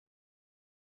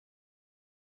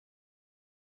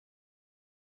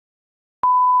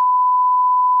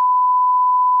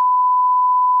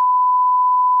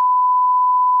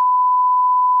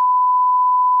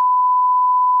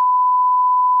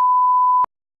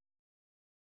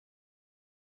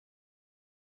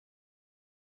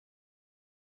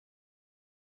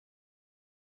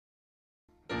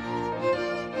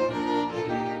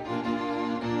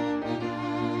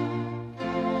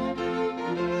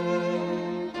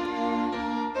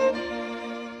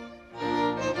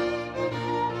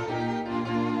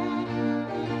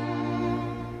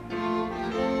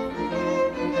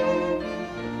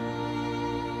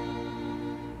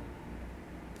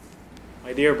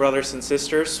Dear brothers and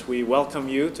sisters, we welcome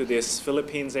you to this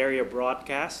Philippines Area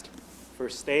broadcast for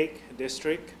stake,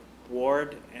 district,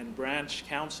 ward, and branch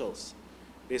councils.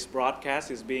 This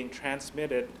broadcast is being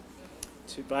transmitted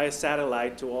via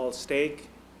satellite to all stake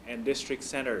and district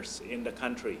centers in the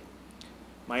country.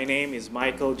 My name is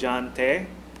Michael John Te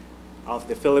of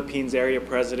the Philippines Area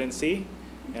Presidency,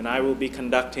 and I will be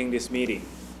conducting this meeting.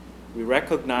 We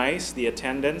recognize the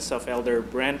attendance of Elder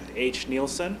Brent H.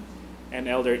 Nielsen and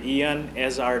Elder Ian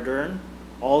S. Ardern,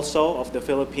 also of the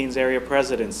Philippines Area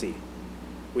Presidency.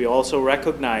 We also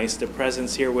recognize the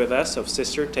presence here with us of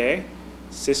Sister Te,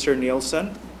 Sister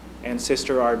Nielsen, and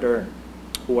Sister Ardern,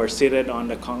 who are seated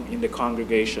in the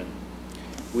congregation.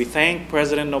 We thank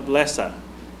President Nobleza,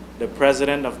 the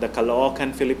President of the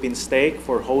Caloocan Philippine Stake,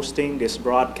 for hosting this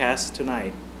broadcast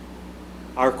tonight.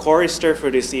 Our chorister for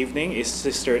this evening is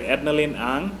Sister Ednalyn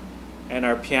Ang, and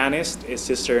our pianist is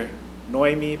Sister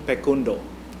Noemi Pecundo.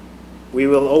 We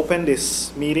will open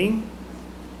this meeting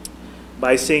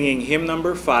by singing hymn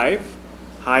number 5,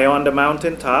 High on the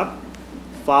Mountaintop.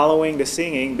 Following the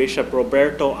singing, Bishop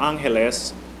Roberto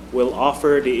Angeles will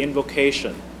offer the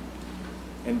invocation.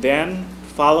 And then,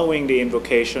 following the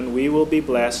invocation, we will be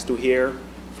blessed to hear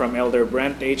from Elder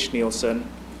Brent H. Nielsen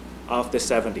of the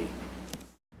 70.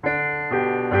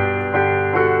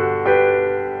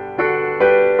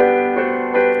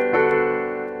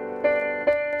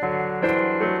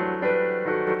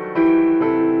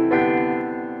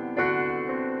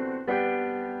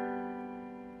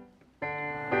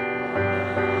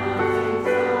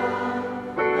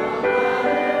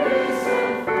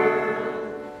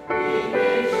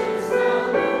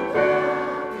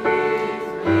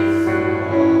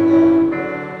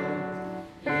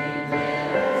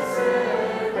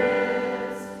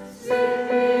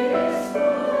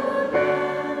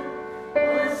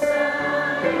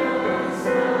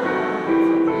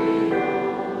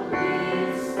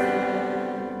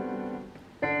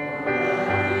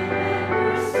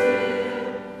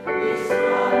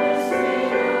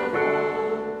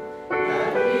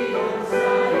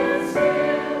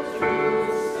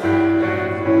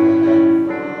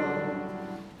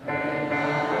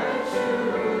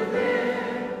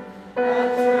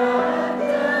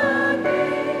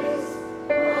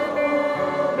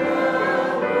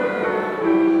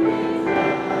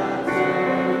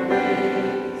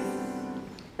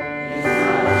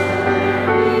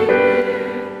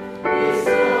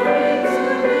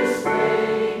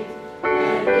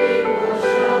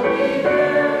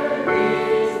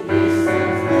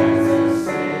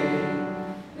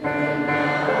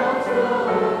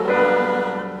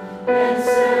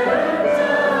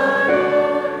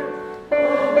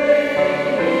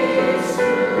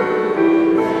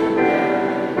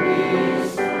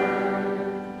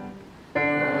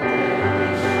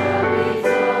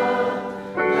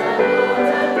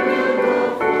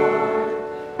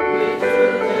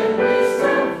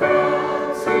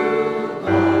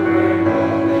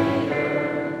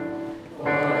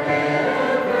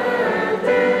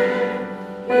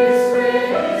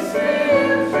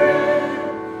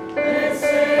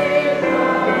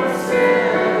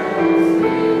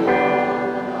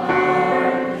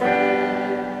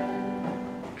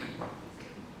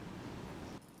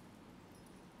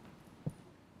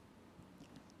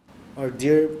 Our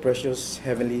dear, precious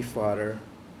Heavenly Father,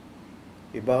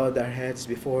 we bowed our heads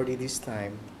before Thee this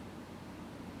time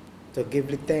to give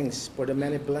Thee thanks for the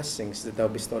many blessings that Thou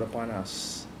bestowed upon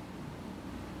us.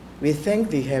 We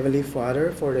thank Thee, Heavenly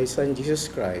Father, for Thy Son Jesus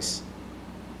Christ,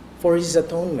 for His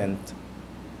atonement,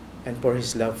 and for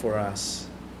His love for us.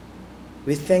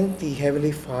 We thank Thee,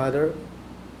 Heavenly Father,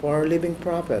 for our living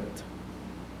prophet,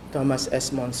 Thomas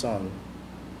S. Monson.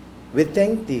 We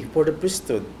thank Thee for the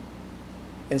priesthood,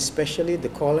 and especially the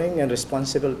calling and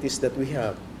responsibilities that we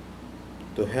have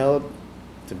to help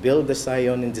to build the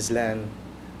Zion in this land.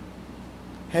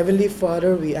 Heavenly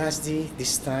Father, we ask Thee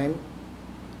this time,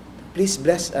 please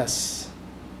bless us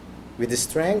with the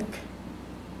strength,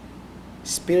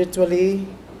 spiritually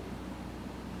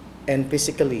and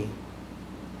physically,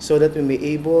 so that we may be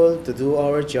able to do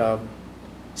our job,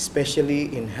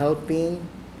 especially in helping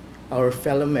our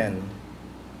fellow men.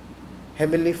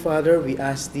 Heavenly Father, we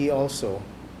ask Thee also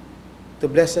to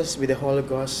bless us with the Holy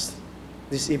Ghost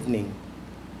this evening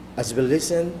as we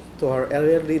listen to our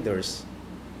area leaders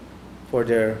for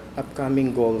their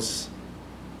upcoming goals,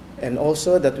 and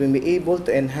also that we may be able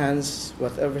to enhance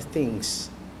whatever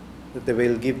things that they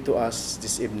will give to us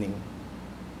this evening.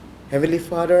 Heavenly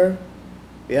Father,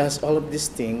 we ask all of these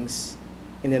things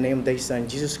in the name of Thy Son,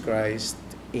 Jesus Christ.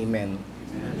 Amen.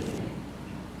 Amen.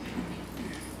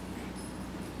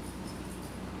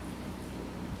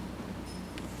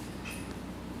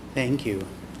 Thank you.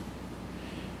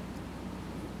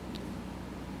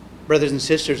 Brothers and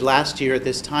sisters, last year at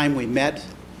this time we met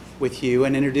with you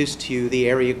and introduced to you the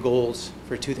area goals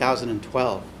for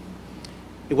 2012.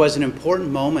 It was an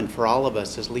important moment for all of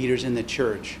us as leaders in the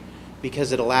church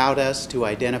because it allowed us to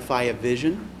identify a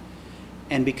vision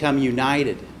and become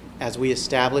united as we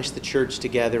establish the church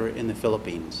together in the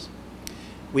Philippines.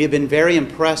 We have been very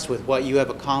impressed with what you have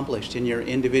accomplished in your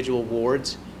individual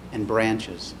wards and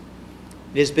branches.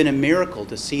 It has been a miracle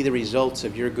to see the results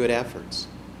of your good efforts,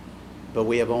 but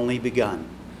we have only begun.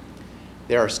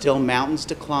 There are still mountains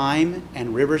to climb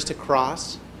and rivers to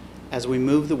cross as we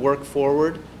move the work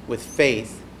forward with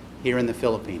faith here in the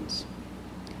Philippines.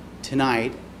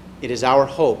 Tonight, it is our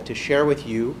hope to share with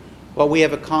you what we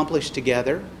have accomplished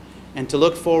together and to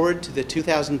look forward to the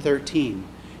 2013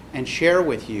 and share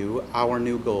with you our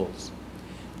new goals.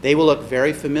 They will look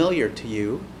very familiar to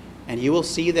you, and you will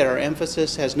see that our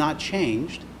emphasis has not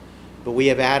changed, but we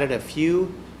have added a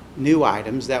few new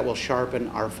items that will sharpen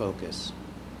our focus.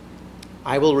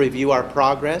 I will review our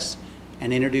progress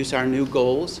and introduce our new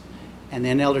goals, and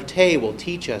then Elder Tay will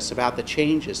teach us about the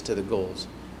changes to the goals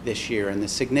this year and the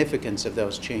significance of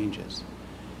those changes.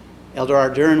 Elder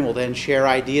Ardern will then share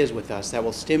ideas with us that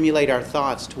will stimulate our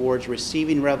thoughts towards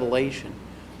receiving revelation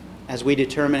as we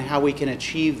determine how we can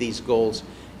achieve these goals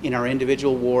in our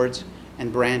individual wards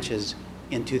and branches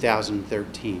in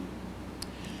 2013.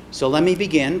 So let me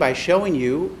begin by showing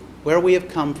you where we have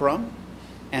come from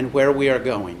and where we are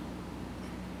going.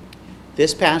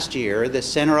 This past year, the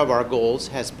center of our goals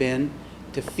has been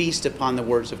to feast upon the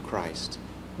words of Christ.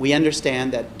 We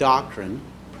understand that doctrine,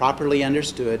 properly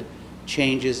understood,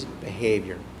 changes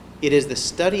behavior. It is the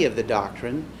study of the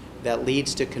doctrine that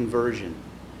leads to conversion.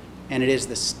 And it is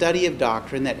the study of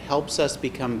doctrine that helps us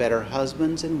become better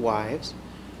husbands and wives,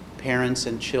 parents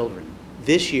and children.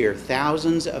 This year,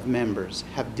 thousands of members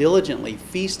have diligently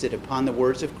feasted upon the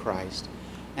words of Christ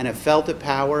and have felt the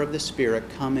power of the Spirit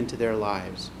come into their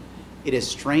lives. It has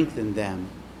strengthened them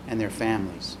and their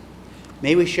families.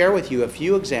 May we share with you a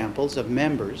few examples of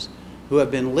members who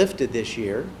have been lifted this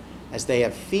year as they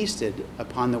have feasted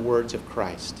upon the words of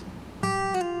Christ.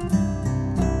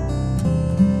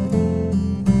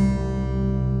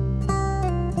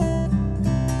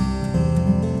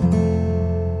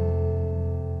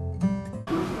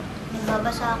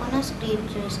 Nagbabasa ako ng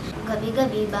scriptures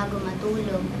gabi-gabi bago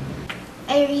matulog.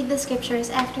 I read the scriptures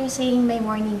after saying my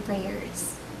morning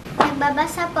prayers.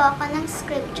 Nagbabasa po ako ng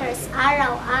scriptures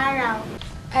araw-araw.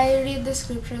 I read the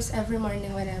scriptures every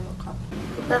morning when I woke up.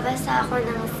 Nagbabasa ako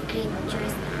ng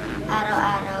scriptures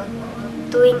araw-araw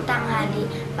tuwing tanghali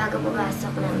bago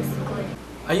pumasok ng school.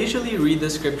 I usually read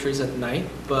the scriptures at night,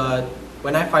 but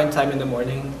when I find time in the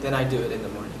morning, then I do it in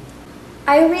the morning.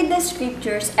 I read the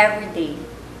scriptures every day.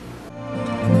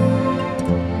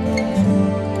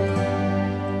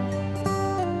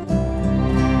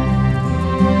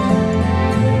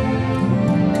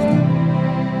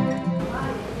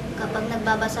 Kapag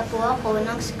nagbabasa po ako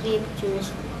ng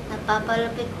scriptures,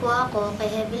 napapalapit po ako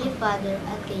kay Heavenly Father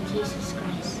at kay Jesus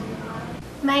Christ.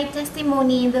 My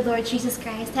testimony in the Lord Jesus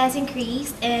Christ has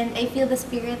increased, and I feel the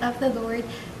Spirit of the Lord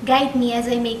guide me as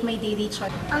I make my daily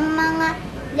choice. Ang mga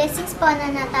blessings po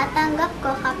na natatanggap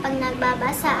ko kapag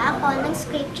nagbabasa ako ng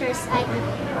scriptures ay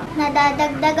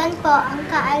nadadagdagan po ang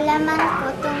kaalaman ko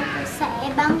tungkol sa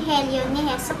Ebanghelyo ni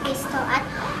Hesus Kristo at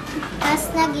mas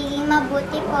nagiging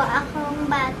mabuti po akong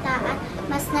bata at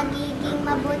mas nagiging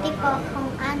mabuti po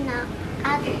akong anak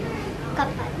at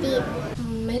kapatid.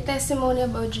 My testimony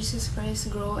about Jesus Christ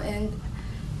grow, and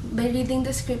by reading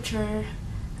the scripture,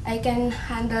 I can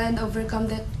handle and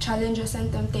overcome the challenges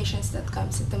and temptations that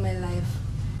comes into my life.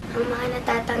 Ang mga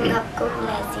natatanggap kong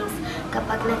blessings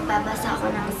kapag nagbabasa ako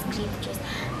ng scriptures,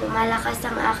 lumalakas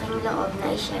ang aking loob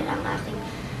na i-share ang aking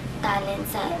talent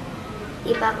sa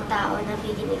ibang tao na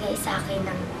binibigay sa akin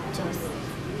ng Diyos.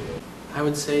 I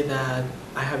would say that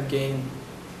I have gained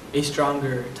a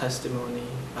stronger testimony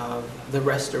of the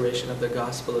restoration of the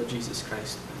gospel of Jesus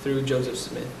Christ through Joseph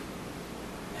Smith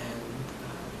and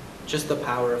just the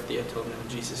power of the atonement of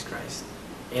Jesus Christ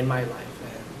in my life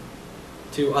and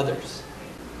to others.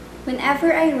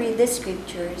 Whenever I read the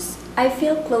scriptures, I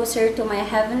feel closer to my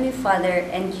Heavenly Father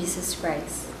and Jesus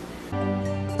Christ.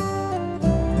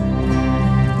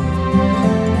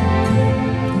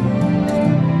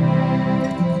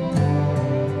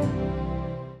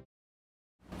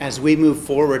 As we move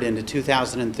forward into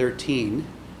 2013,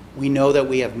 we know that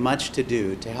we have much to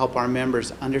do to help our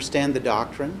members understand the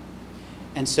doctrine,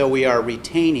 and so we are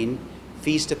retaining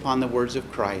Feast upon the Words of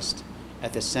Christ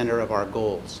at the center of our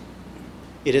goals.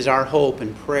 It is our hope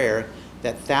and prayer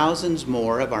that thousands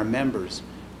more of our members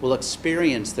will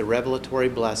experience the revelatory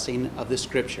blessing of the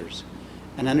Scriptures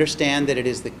and understand that it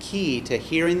is the key to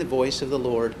hearing the voice of the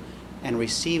Lord and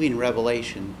receiving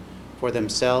revelation for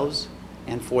themselves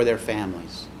and for their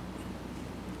families.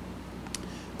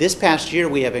 This past year,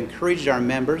 we have encouraged our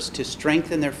members to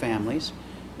strengthen their families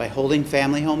by holding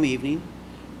family home evening,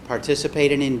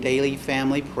 participating in daily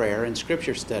family prayer and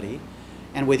scripture study,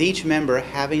 and with each member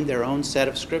having their own set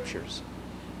of scriptures.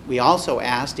 We also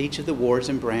asked each of the wards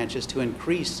and branches to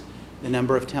increase the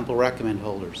number of temple recommend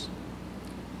holders.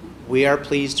 We are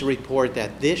pleased to report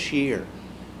that this year,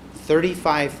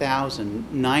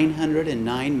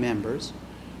 35,909 members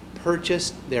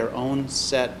purchased their own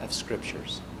set of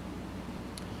scriptures.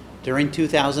 During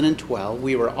 2012,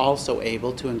 we were also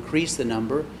able to increase the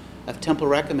number of temple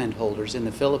recommend holders in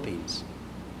the Philippines.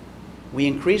 We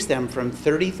increased them from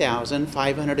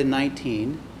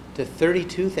 30,519 to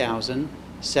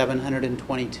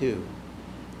 32,722.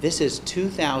 This is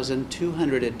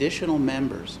 2,200 additional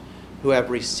members who have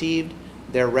received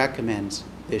their recommends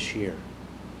this year.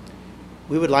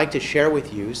 We would like to share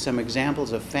with you some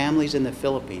examples of families in the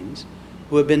Philippines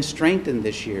who have been strengthened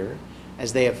this year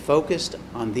as they have focused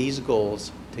on these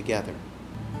goals together.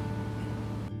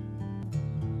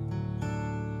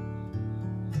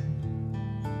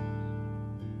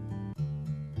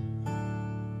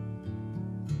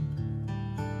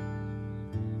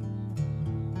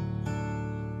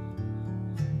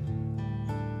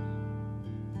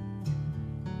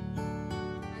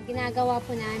 Ginagawa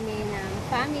po namin ang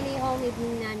family home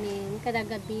evening namin kada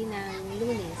gabi ng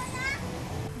Lunes.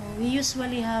 We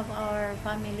usually have our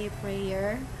family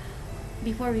prayer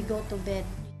before we go to bed.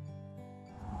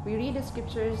 We read the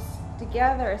scriptures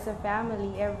together as a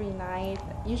family every night,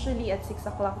 usually at 6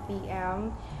 o'clock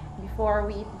p.m. before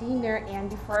we eat dinner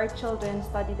and before our children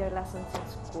study their lessons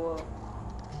at school.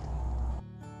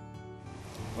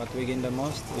 What we gain the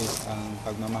most is ang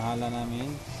pagmamahala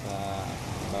namin sa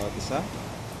bawat isa,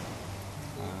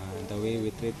 the way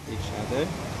we treat each other,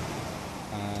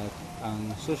 at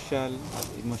ang social at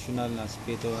emotional na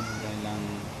aspeto ng kanilang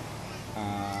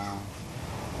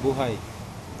buhay,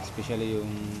 especially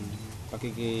yung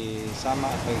pakikisama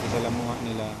at pakikisalamuha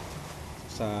nila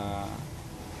sa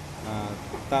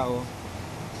tao,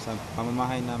 sa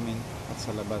pamamahay namin at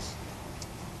sa labas.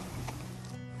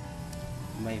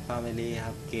 My family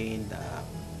have gained a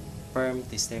firm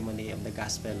testimony of the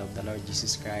gospel of the Lord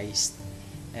Jesus Christ,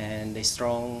 and a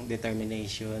strong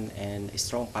determination and a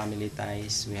strong family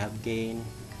ties. We have gained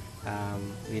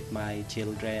with my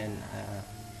children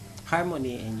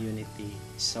harmony and unity.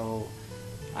 So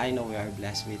I know we are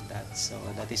blessed with that. So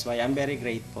that is why I'm very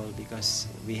grateful, because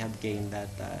we have gained that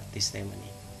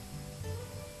testimony.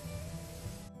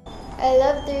 I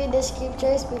love to read the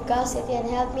scriptures because it can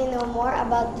help me know more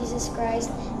about Jesus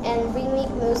Christ and bring me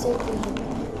closer to Him.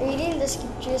 Reading the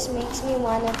scriptures makes me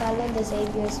want to follow the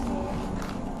Savior's way.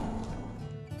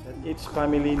 That each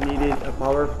family needed a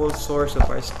powerful source of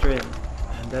our strength,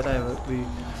 and that we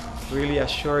really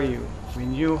assure you,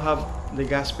 when you have the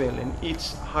gospel in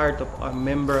each heart of a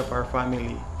member of our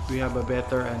family, we have a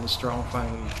better and strong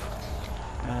family.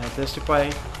 And I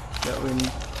testify that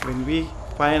when we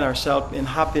find ourselves in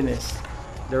happiness,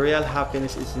 the real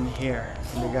happiness is in here,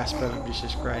 in the gospel of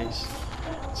Jesus Christ.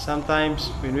 Sometimes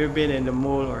when we've been in the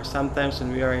mood, or sometimes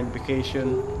when we are in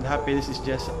vacation, the happiness is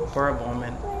just for a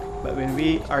moment. But when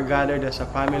we are gathered as a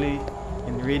family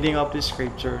in reading of the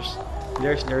scriptures,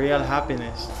 there's the real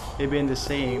happiness, even the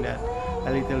saying that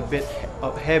a little bit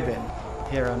of heaven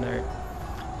here on earth.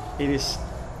 It is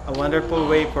a wonderful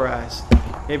way for us,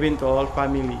 even to all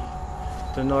family,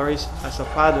 to nourish as a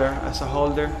father, as a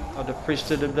holder of the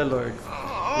priesthood of the Lord.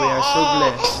 We are so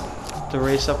blessed to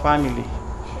raise a family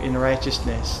in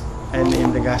righteousness and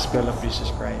in the gospel of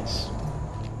Jesus Christ.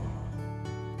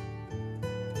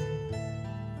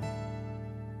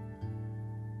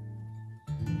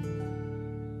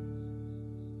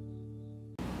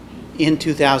 In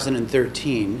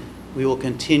 2013, we will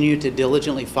continue to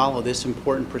diligently follow this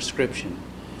important prescription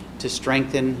to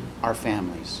strengthen our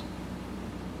families.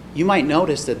 You might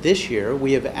notice that this year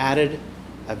we have added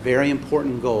a very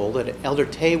important goal that Elder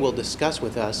Tay will discuss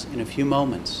with us in a few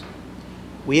moments.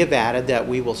 We have added that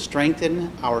we will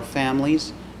strengthen our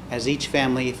families as each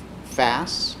family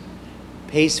fasts,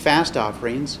 pays fast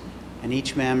offerings, and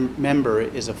each member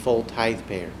is a full tithe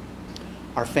payer.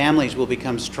 Our families will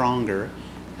become stronger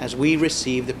as we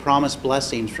receive the promised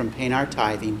blessings from paying our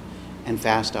tithing and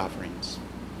fast offerings.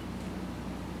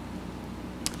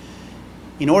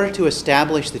 In order to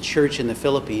establish the church in the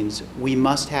Philippines, we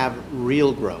must have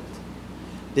real growth.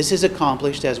 This is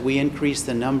accomplished as we increase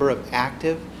the number of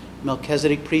active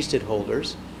Melchizedek priesthood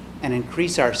holders and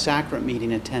increase our sacrament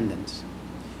meeting attendance.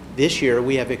 This year,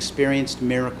 we have experienced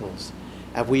miracles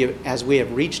as we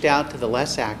have reached out to the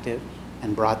less active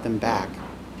and brought them back.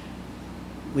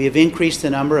 We have increased the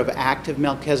number of active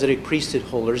Melchizedek priesthood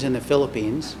holders in the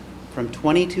Philippines from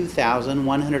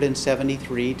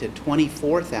 22,173 to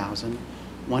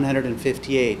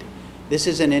 24,158. This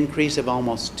is an increase of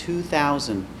almost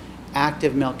 2,000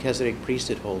 active Melchizedek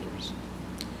priesthood holders.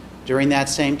 During that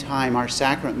same time, our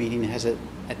sacrament meeting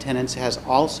attendance has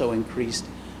also increased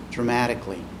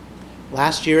dramatically.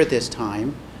 Last year at this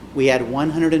time, we had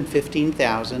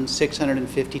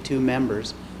 115,652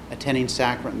 members attending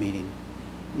sacrament meeting.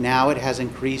 Now it has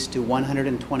increased to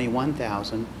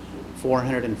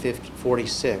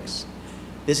 121,446.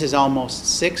 This is almost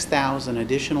 6,000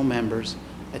 additional members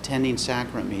attending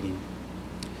sacrament meeting.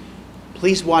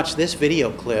 Please watch this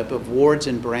video clip of wards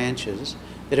and branches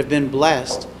that have been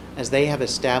blessed as they have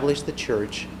established the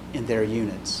church in their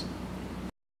units.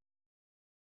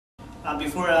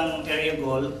 Before ang area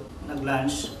goal,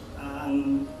 nag-lunch,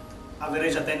 ang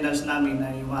average attendance namin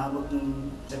ay umaabot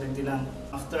ng 70 lang.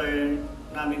 After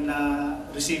namin na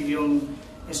receive yung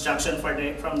instruction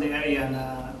from the area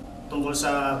na tungkol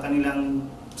sa kanilang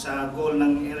sa goal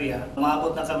ng area,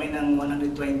 umaabot na kami ng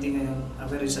 120 ngayon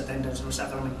average attendance for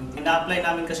sacrament meeting. Na-apply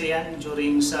namin kasi yan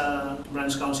during sa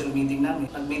branch council meeting namin.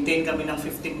 Nag-maintain kami ng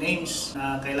 15 names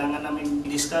na kailangan namin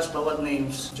discuss bawat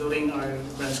names during our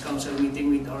branch council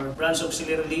meeting with our branch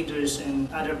auxiliary leaders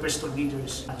and other priesthood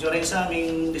leaders. During sa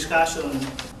aming discussion,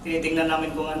 tinitingnan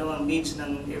namin kung ano ang needs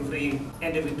ng every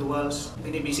individuals.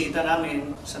 Binibisita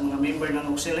namin sa mga member ng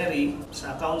auxiliary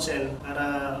sa council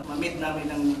para ma-meet namin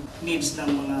ang needs ng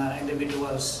mga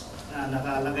individuals na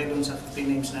nakalagay doon sa 15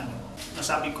 names namin.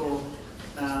 Nasabi ko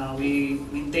na we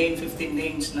maintain 15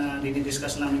 names na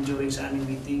dinidiscuss namin during sa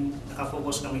aming meeting.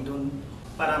 Nakafocus kami doon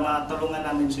para matulungan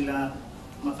namin sila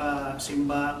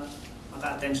makasimba,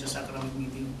 maka-attend sa sacrament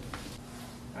meeting.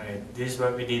 Alright, this is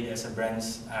what we did as a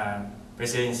branch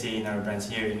presidency in our branch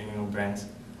here in Ingong branch.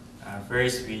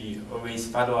 First, we always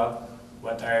follow up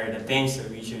what are the things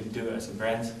that we should do as a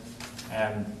branch.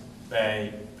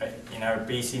 In our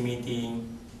PC meeting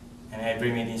and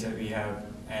every meetings that we have,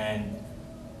 and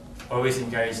always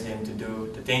encourage them to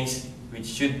do the things which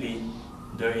should be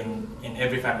done in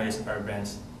every family of our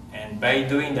branch. And by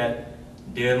doing that,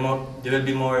 they will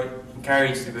be more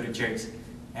encouraged to go to church,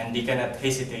 and they cannot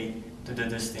hesitate to do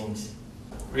those things.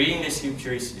 Reading the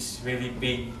scriptures is really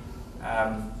big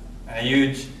and a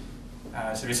huge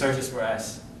resources for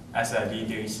us as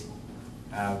leaders.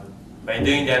 By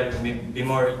doing that, we will be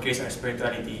more increase our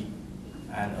spirituality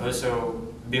and also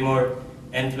be more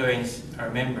influence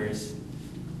our members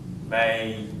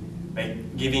by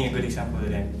giving a good example to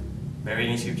them, by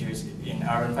reading scriptures in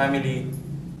our own family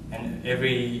and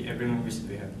every members that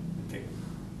we have.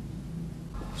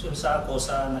 So sa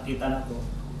nakita na ko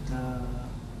na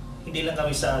hindi lang kami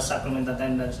sa sacrament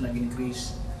attendance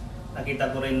nag-increase.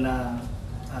 Nakita ko rin na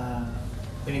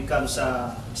when it comes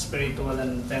sa spiritual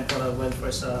and temporal welfare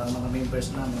sa mga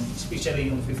members namin, especially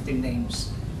yung 15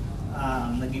 names,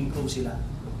 nag-improve sila.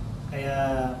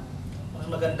 Kaya mas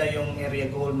maganda yung area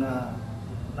goal na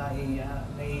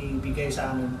naibigay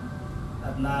sa amin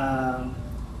at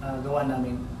gawa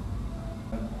namin.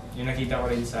 Yung nakita ko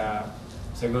rin sa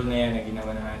goal na yan na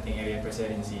ginawa ng ating area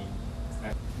presidency,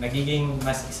 nagiging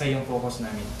mas isa yung focus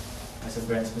namin as a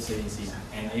branch presidency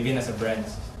and even as a branch.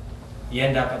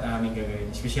 Yan dapat ang aming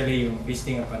gagawin, especially yung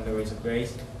feasting upon the words of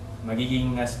Christ.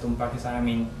 Magiging nas tumpak sa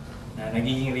amin na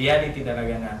nagiging reality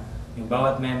talaga na yung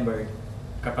bawat member,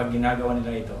 kapag ginagawa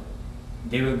nila ito,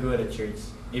 they will go to church.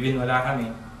 Even wala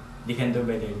kami, they can do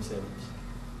by themselves.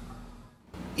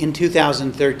 In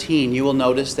 2013, you will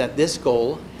notice that this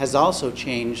goal has also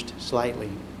changed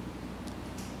slightly.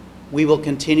 We will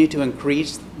continue to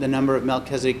increase the number of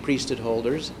Melchizedek priesthood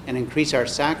holders and increase our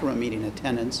sacrament meeting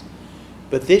attendance.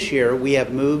 But this year, we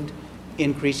have moved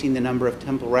increasing the number of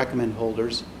temple recommend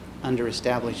holders under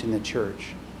established in the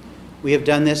church. We have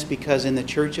done this because in the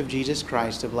Church of Jesus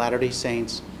Christ of Latter-day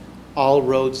Saints, all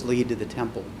roads lead to the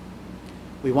temple.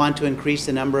 We want to increase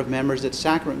the number of members at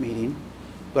sacrament meeting,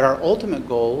 but our ultimate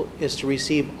goal is to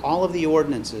receive all of the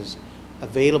ordinances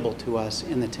available to us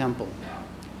in the temple.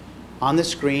 On the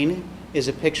screen is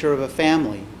a picture of a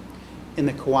family in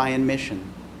the Kauaian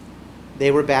mission. They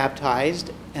were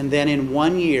baptized and then in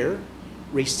 1 year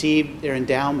received their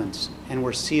endowments and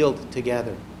were sealed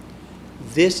together.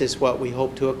 This is what we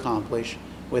hope to accomplish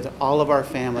with all of our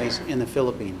families in the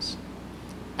Philippines.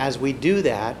 As we do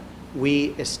that,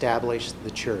 we establish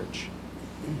the church.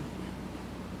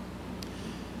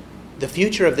 The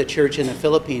future of the church in the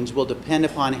Philippines will depend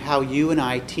upon how you and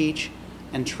I teach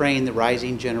and train the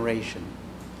rising generation.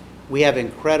 We have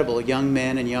incredible young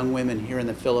men and young women here in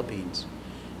the Philippines.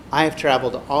 I have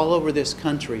traveled all over this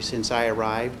country since I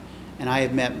arrived, and I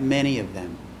have met many of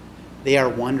them. They are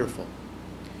wonderful.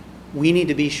 We need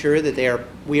to be sure that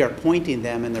we are pointing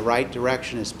them in the right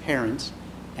direction as parents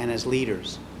and as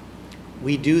leaders.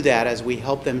 We do that as we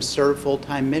help them serve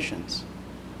full-time missions.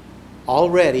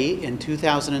 Already in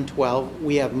 2012,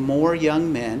 we have more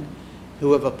young men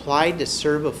who have applied to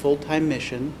serve a full-time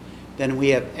mission than we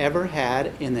have ever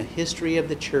had in the history of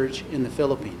the church in the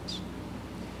Philippines.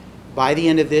 By the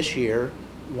end of this year,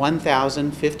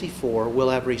 1,054 will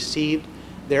have received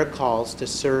their calls to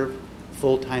serve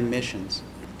full-time missions.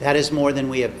 That is more than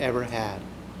we have ever had.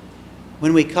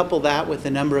 When we couple that with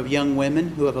the number of young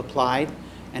women who have applied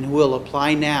and who will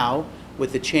apply now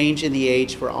with the change in the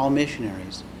age for all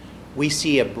missionaries, we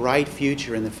see a bright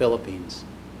future in the Philippines.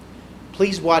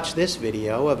 Please watch this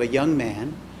video of a young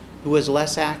man who was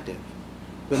less active,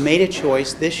 but made a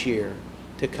choice this year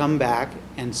to come back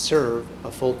and serve a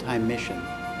full-time mission.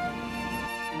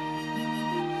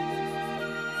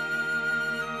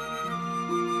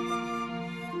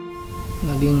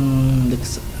 Naging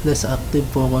less active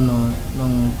po ako nung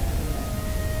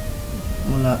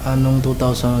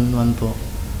 2001 po.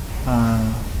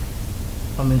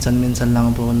 Paminsan-minsan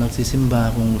lang po ako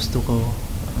nagsisimba kung gusto ko.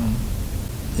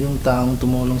 Yung taong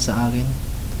tumulong sa akin,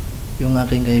 yung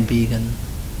aking kaibigan,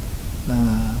 na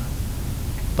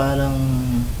parang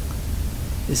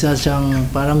isa siyang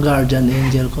parang guardian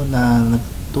angel ko na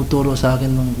nagtuturo sa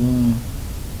akin kung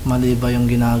mali ba yung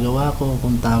ginagawa ko,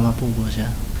 kung tama po ba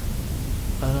siya.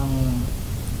 Parang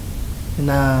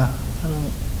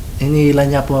hinihila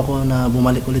niya po ako na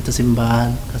bumalik ulit sa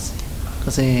simbahan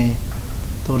kasi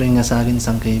turing nga sa akin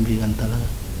isang kaibigan talaga,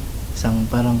 isang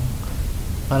parang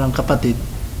kapatid.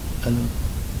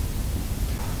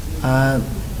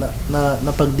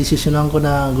 Napagdesisyonan ko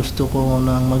na gusto ko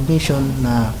ng mag-mission,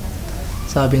 na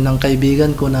sabi ng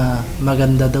kaibigan ko na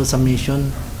maganda daw sa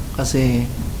mission kasi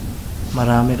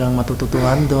marami kang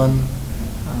matututuhan doon.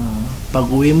 Pag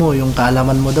uwi mo, yung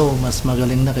kaalaman mo daw mas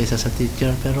magaling na kaysa sa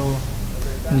teacher, pero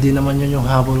hindi naman yun yung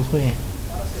habol ko eh.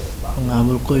 Ang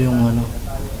habol ko yung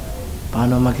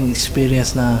paano maging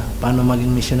experience, na paano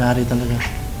maging missionary talaga.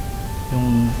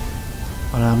 Yung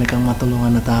marami kang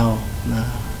matulungan na tao na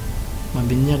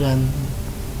mabinyagan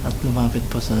at lumapit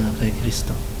po kay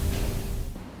Kristo.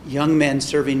 Young men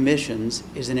serving missions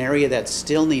is an area that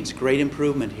still needs great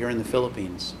improvement here in the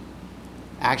Philippines.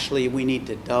 Actually, we need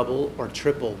to double or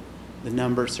triple the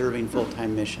number serving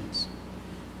full-time missions.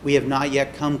 We have not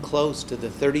yet come close to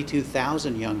the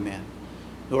 32,000 young men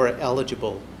who are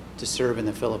eligible to serve in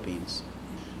the Philippines.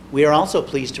 We are also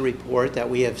pleased to report that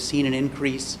we have seen an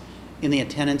increase in the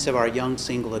attendance of our young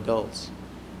single adults.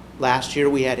 Last year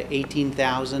we had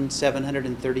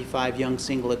 18,735 young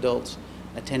single adults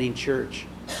attending church.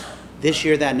 This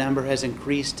year that number has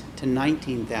increased to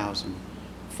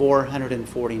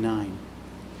 19,449.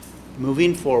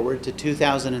 Moving forward to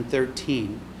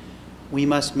 2013, we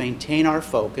must maintain our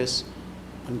focus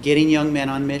on getting young men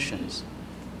on missions.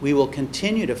 We will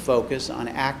continue to focus on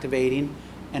activating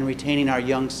and retaining our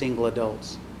young single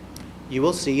adults. You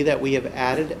will see that we have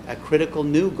added a critical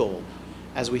new goal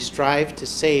as we strive to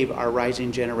save our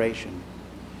rising generation.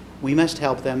 We must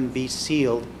help them be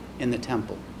sealed in the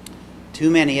temple. Too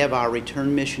many of our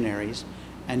returned missionaries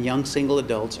and young single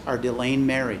adults are delaying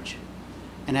marriage,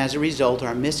 and as a result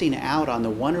are missing out on the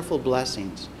wonderful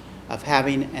blessings of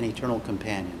having an eternal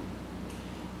companion.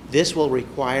 This will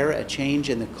require a change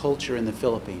in the culture in the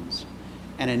Philippines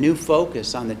and a new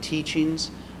focus on the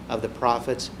teachings of the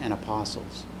prophets and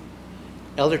apostles.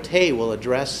 Elder Tay will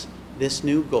address this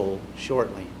new goal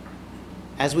shortly.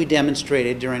 As we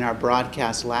demonstrated during our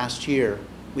broadcast last year,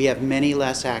 we have many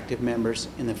less active members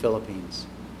in the Philippines.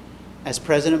 As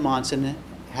President Monson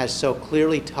has so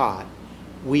clearly taught,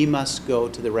 we must go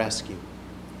to the rescue.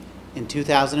 In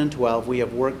 2012, we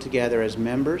have worked together as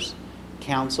members,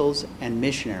 councils, and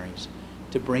missionaries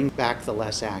to bring back the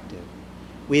less active.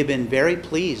 We have been very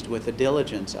pleased with the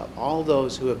diligence of all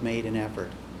those who have made an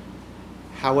effort.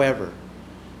 However,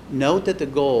 note that the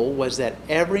goal was that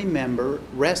every member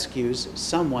rescues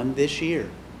someone this year.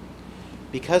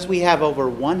 Because we have over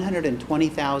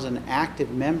 120,000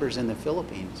 active members in the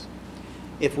Philippines,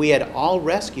 if we had all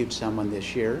rescued someone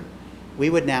this year, we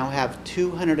would now have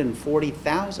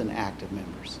 240,000 active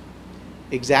members,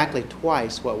 exactly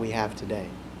twice what we have today.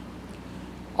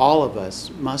 All of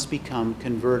us must become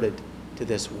converted to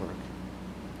this work.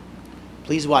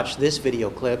 Please watch this video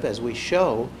clip as we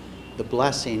show the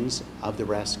blessings of the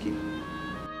rescue.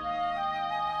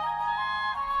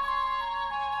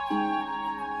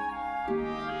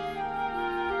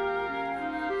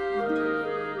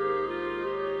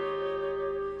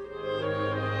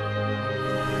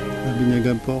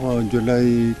 Nabinyagan po ako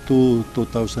July 2,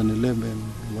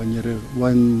 2011. 1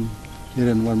 year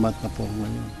and 1 month na po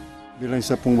ngayon. Bilang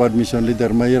isa pong ward mission leader,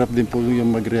 mahirap din po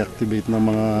yung mag-reactivate ng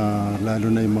mga, lalo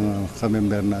na yung mga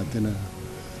ka-member natin na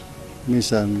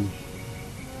minsan,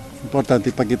 importante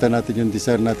ipakita natin yung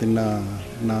desire natin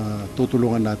na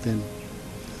tutulungan natin.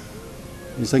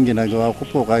 Minsan ginagawa ko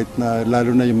po kahit na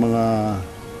lalo na yung mga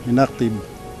inactive,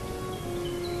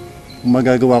 kung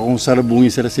magagawa kong salubungin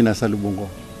sila, sinasalubong ko.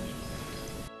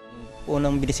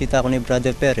 Unang binisita ko ni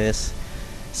Brother Perez,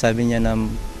 sabi niya na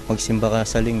magsimba ka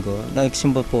sa linggo.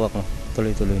 Nagsimba po ako,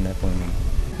 tuloy-tuloy na po.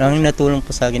 Nang natulong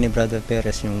po sa akin ni Brother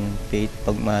Perez yung faith,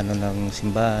 pagmano ng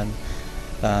simbahan.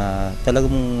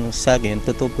 Talagang sa akin,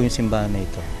 totoo po yung simbahan na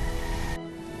ito.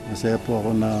 Masaya po ako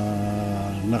na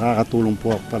nakakatulong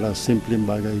po ako para simpleng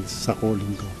bagay sa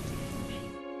calling ko.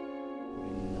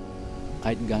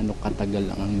 Kahit gaano katagal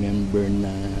ang member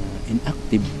na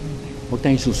inactive, huwag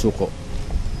tayong susuko.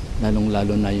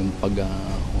 Lalong-lalo na yung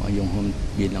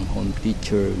bilang home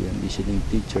teacher, yung visiting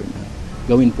teacher, na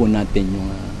gawin po natin yung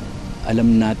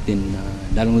alam natin na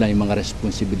lalong-lalo yung mga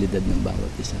responsibilidad ng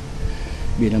bawat isa.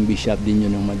 Bilang bishop din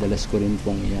yun ang madalas ko rin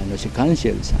pong si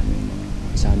council sa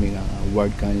aming ward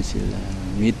council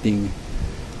meeting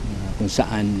kung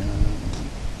saan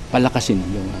palakasin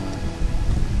yung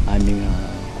aming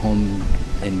home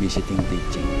and visiting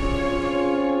teaching.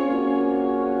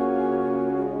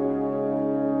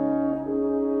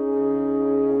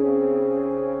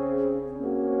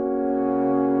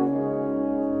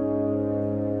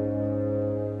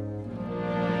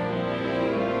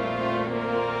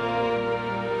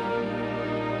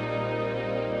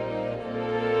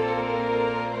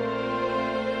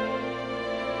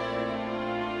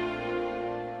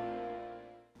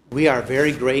 We are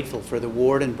very grateful for the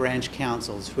ward and branch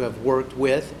councils who have worked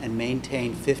with and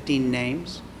maintained 15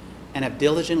 names and have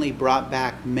diligently brought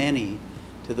back many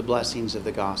to the blessings of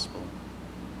the gospel.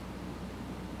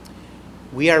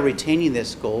 We are retaining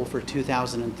this goal for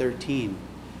 2013,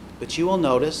 but you will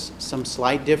notice some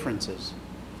slight differences.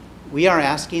 We are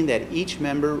asking that each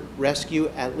member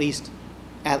rescue at least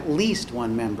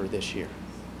one member this year,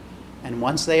 and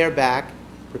once they are back,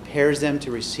 prepares them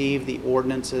to receive the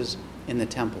ordinances in the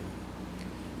temple.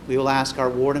 We will ask our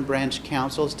ward and branch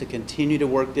councils to continue to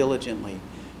work diligently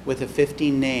with the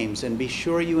 15 names, and be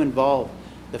sure you involve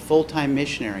the full-time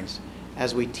missionaries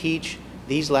as we teach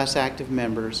these less active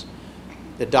members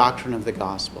the doctrine of the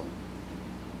gospel.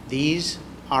 These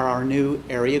are our new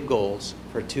area goals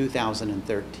for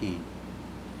 2013.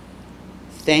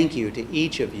 Thank you to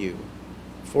each of you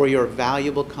for your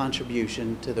valuable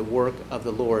contribution to the work of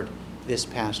the Lord this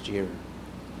past year.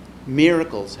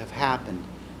 Miracles have happened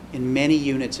in many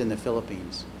units in the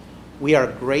Philippines. We are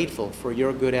grateful for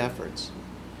your good efforts.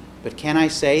 But can I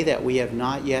say that we have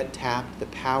not yet tapped the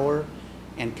power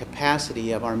and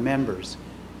capacity of our members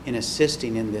in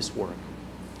assisting in this work?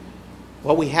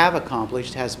 What we have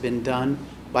accomplished has been done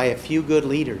by a few good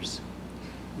leaders.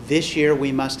 This year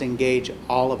we must engage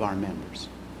all of our members.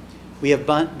 We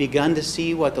have begun to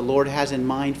see what the Lord has in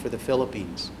mind for the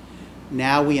Philippines.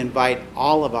 Now we invite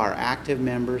all of our active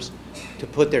members to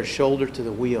put their shoulder to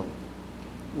the wheel.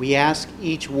 We ask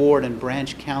each ward and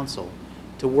branch council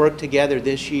to work together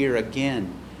this year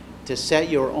again to set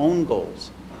your own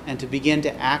goals and to begin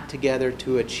to act together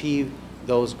to achieve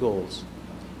those goals.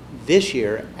 This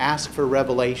year, ask for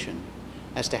revelation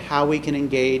as to how we can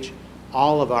engage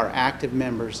all of our active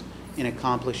members in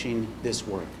accomplishing this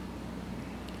work.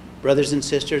 Brothers and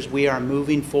sisters, we are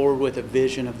moving forward with a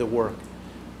vision of the work.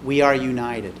 We are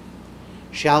united.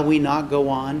 Shall we not go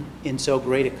on in so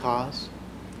great a cause?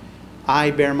 I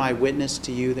bear my witness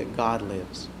to you that God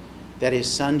lives, that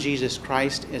his Son Jesus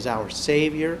Christ is our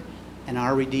Savior and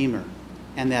our Redeemer,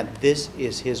 and that this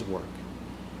is his work.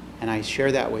 And I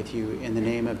share that with you in the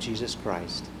name of Jesus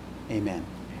Christ. Amen.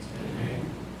 Amen.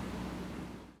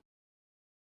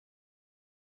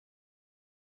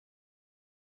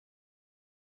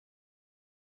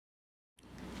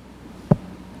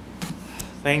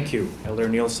 Thank you, Elder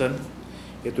Nielsen.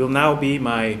 It will now be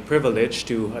my privilege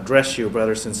to address you,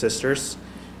 brothers and sisters.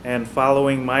 And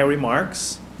following my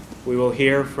remarks, we will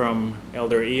hear from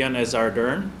Elder Ian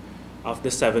Ezardern of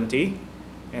the 70.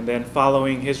 And then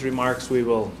following his remarks, we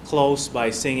will close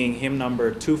by singing hymn number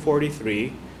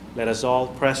 243, Let Us All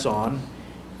Press On.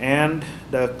 And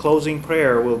the closing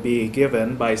prayer will be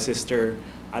given by Sister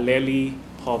Aleli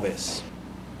Hoves.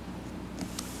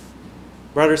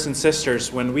 Brothers and sisters,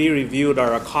 when we reviewed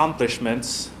our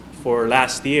accomplishments for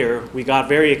last year, we got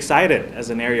very excited as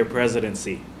an area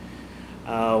presidency.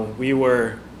 We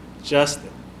were just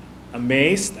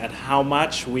amazed at how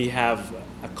much we have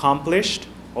accomplished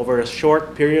over a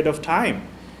short period of time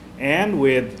and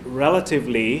with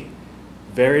relatively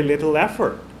very little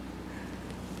effort.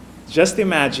 Just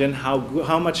imagine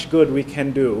how much good we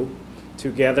can do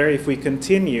together if we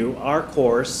continue our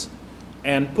course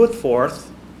and put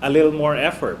forth a little more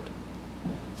effort.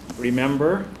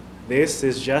 Remember, this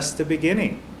is just the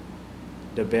beginning.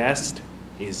 The best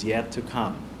is yet to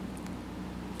come.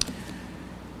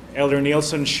 Elder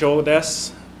Nielsen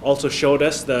also showed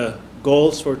us the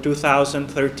goals for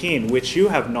 2013, which you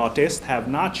have noticed have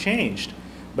not changed,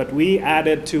 but we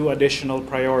added 2 additional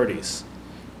priorities.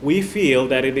 We feel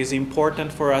that it is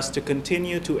important for us to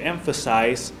continue to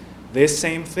emphasize these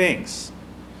same things.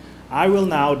 I will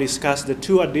now discuss the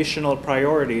 2 additional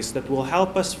priorities that will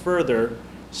help us further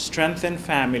strengthen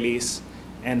families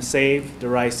and save the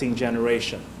rising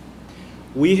generation.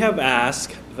 We have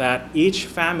asked that each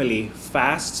family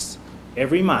fasts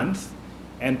every month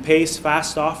and pays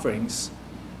fast offerings,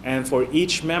 and for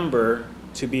each member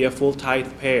to be a full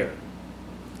tithe payer.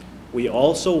 We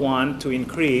also want to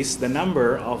increase the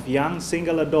number of young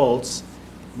single adults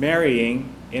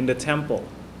marrying in the temple.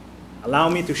 Allow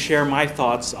me to share my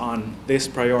thoughts on these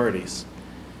priorities.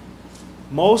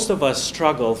 Most of us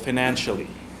struggle financially.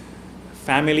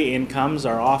 Family incomes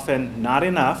are often not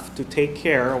enough to take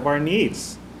care of our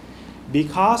needs.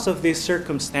 Because of these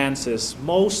circumstances,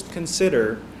 most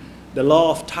consider the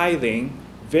law of tithing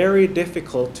very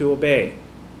difficult to obey.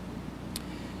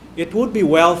 It would be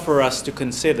well for us to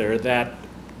consider that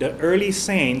the early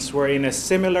saints were in a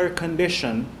similar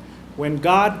condition when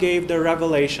God gave the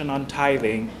revelation on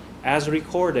tithing as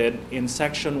recorded in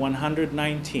section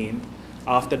 119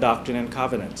 of the Doctrine and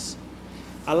Covenants.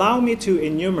 Allow me to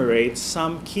enumerate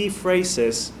some key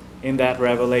phrases in that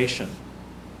revelation.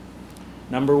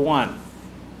 Number 1,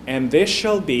 and this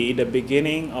shall be the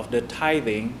beginning of the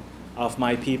tithing of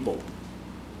my people.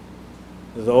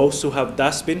 Those who have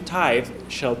thus been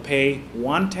tithed shall pay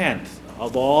 1/10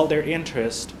 of all their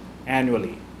interest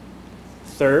annually.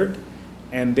 Third,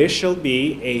 and this shall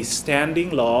be a standing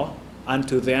law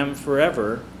unto them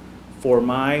forever for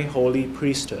my holy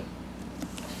priesthood.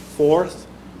 Fourth,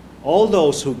 all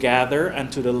those who gather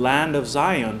unto the land of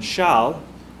Zion shall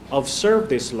observe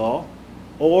this law,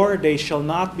 or they shall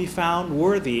not be found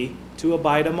worthy to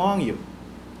abide among you.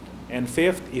 And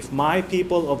fifth, if my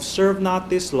people observe not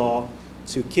this law,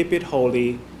 to keep it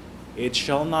holy, it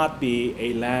shall not be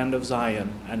a land of Zion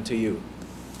unto you.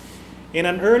 In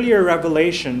an earlier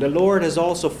revelation, the Lord has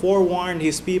also forewarned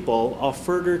his people of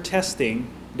further testing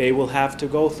they will have to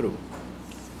go through.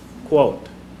 Quote,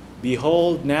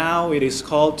 behold, now it is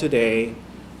called today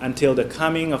until the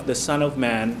coming of the Son of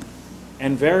Man,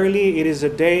 and verily it is a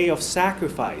day of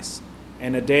sacrifice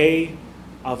and a day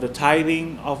of the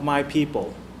tithing of my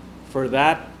people, for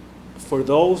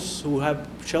those who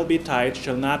shall be tithed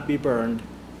shall not be burned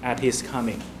at his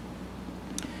coming.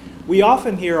 We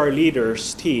often hear our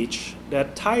leaders teach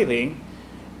that tithing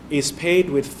is paid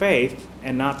with faith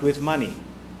and not with money.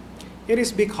 It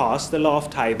is because the law of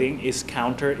tithing is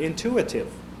counterintuitive.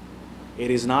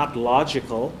 It is not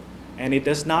logical and it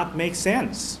does not make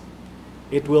sense.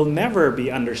 It will never be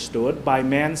understood by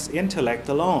man's intellect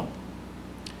alone.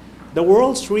 The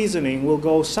world's reasoning will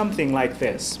go something like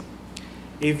this.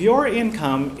 If your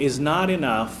income is not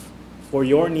enough for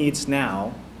your needs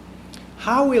now,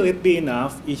 how will it be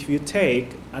enough if you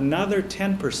take another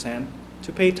 10%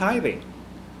 to pay tithing?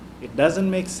 It doesn't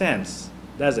make sense,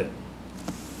 does it?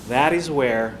 That is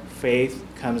where faith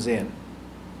comes in.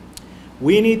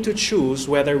 We need to choose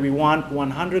whether we want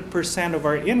 100% of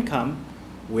our income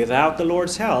without the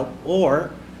Lord's help, or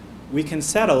we can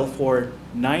settle for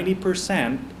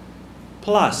 90%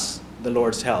 plus the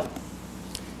Lord's help.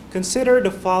 Consider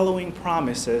the following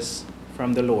promises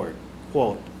from the Lord.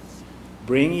 Quote,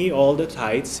 bring ye all the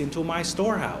tithes into my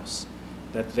storehouse,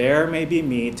 that there may be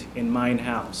meat in mine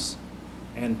house.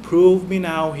 And prove me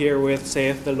now herewith,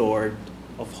 saith the Lord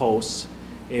of hosts,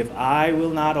 if I will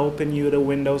not open you the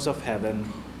windows of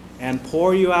heaven, and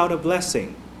pour you out a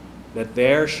blessing, that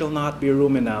there shall not be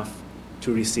room enough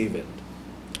to receive it.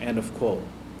 End of quote.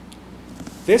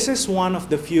 This is one of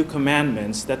the few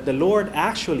commandments that the Lord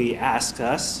actually asks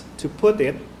us to put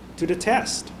it to the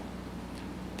test.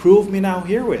 Prove me now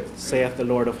herewith, saith the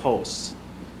Lord of hosts.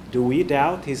 Do we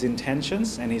doubt his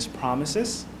intentions and his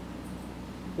promises?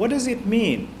 What does it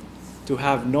mean to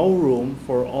have no room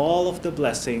for all of the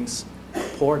blessings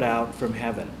poured out from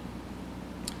heaven?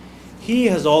 He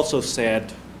has also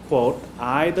said, quote,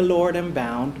 I, the Lord, am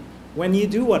bound when ye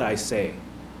do what I say,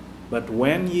 but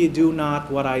when ye do not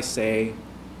what I say,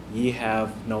 ye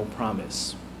have no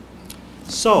promise.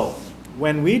 So,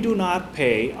 when we do not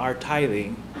pay our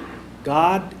tithing,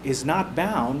 God is not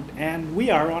bound and we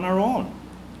are on our own.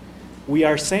 We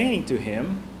are saying to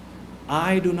him,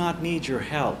 I do not need your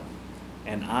help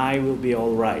and I will be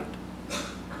all right.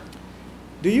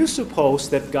 Do you suppose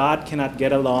that God cannot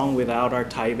get along without our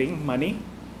tithing money?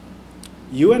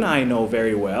 You and I know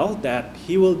very well that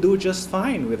he will do just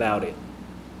fine without it.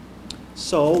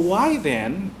 So why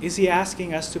then is he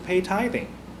asking us to pay tithing?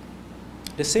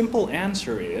 The simple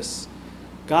answer is,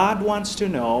 God wants to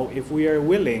know if we are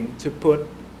willing to put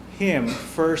him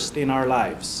first in our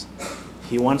lives.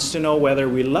 He wants to know whether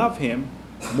we love him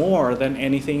more than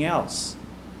anything else.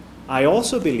 I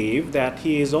also believe that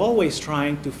he is always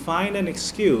trying to find an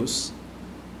excuse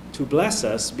to bless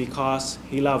us because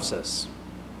he loves us.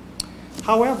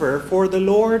 However, for the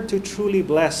Lord to truly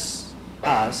bless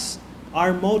us,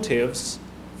 our motives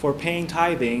for paying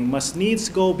tithing must needs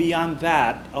go beyond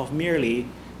that of merely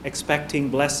expecting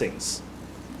blessings.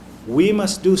 We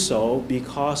must do so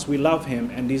because we love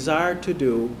him and desire to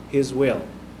do his will.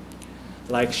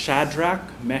 Like Shadrach,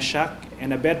 Meshach,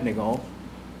 and Abednego,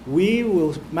 we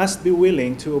must be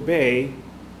willing to obey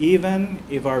even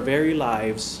if our very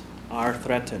lives are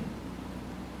threatened.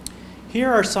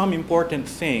 Here are some important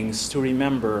things to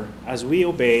remember as we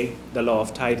obey the law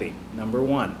of tithing. Number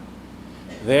 1,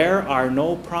 there are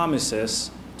no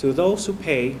promises to those who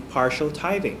pay partial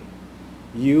tithing.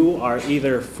 You are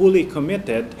either fully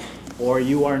committed or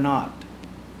you are not.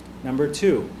 Number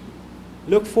 2,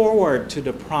 look forward to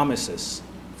the promises,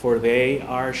 for they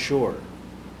are sure.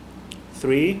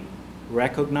 3,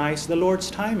 recognize the Lord's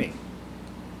timing.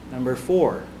 Number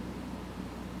 4,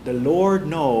 the Lord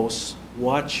knows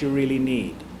what you really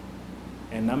need.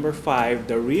 And number 5,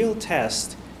 the real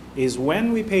test is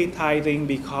when we pay tithing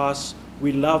because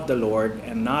we love the Lord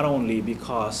and not only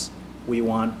because we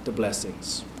want the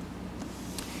blessings.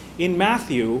 In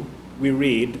Matthew, we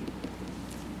read,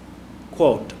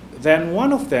 quote, Then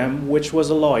one of them, which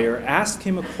was a lawyer, asked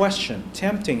him a question,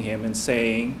 tempting him and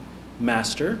saying,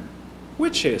 Master,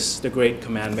 which is the great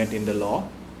commandment in the law?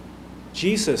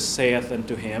 Jesus saith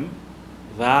unto him,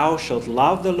 Thou shalt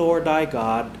love the Lord thy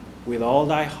God with all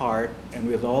thy heart, and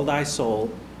with all thy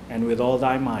soul, and with all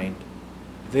thy mind.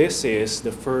 This is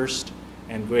the first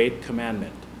and great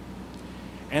commandment.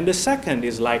 And the second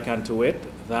is like unto it,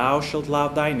 Thou shalt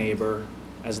love thy neighbor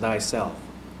as thyself.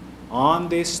 On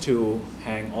these two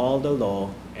hang all the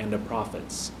law and the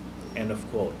prophets. End of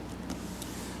quote.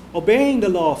 Obeying the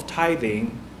law of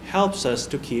tithing helps us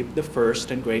to keep the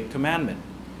first and great commandment,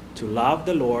 to love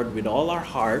the Lord with all our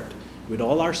heart, with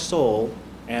all our soul,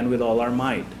 and with all our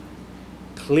might.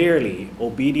 Clearly,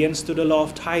 obedience to the law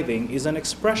of tithing is an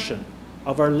expression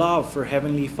of our love for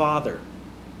Heavenly Father.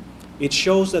 It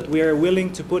shows that we are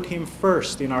willing to put him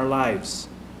first in our lives.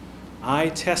 I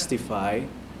testify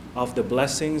of the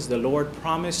blessings the Lord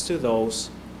promised to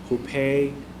those who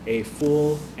pay a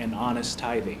full and honest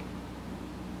tithing.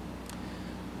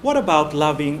 What about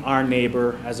loving our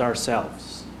neighbor as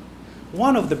ourselves?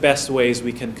 One of the best ways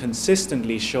we can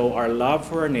consistently show our love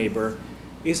for our neighbor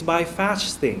is by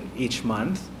fasting each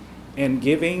month and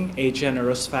giving a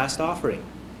generous fast offering.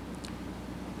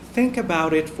 Think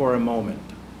about it for a moment.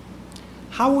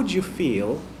 How would you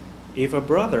feel if a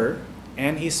brother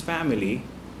and his family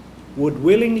would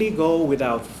willingly go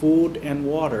without food and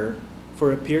water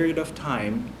for a period of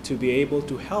time to be able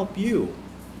to help you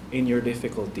in your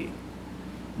difficulty?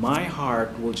 My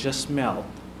heart will just melt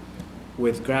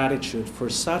with gratitude for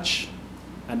such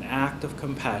an act of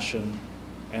compassion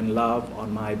and love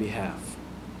on my behalf.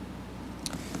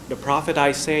 The prophet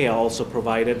Isaiah also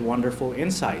provided wonderful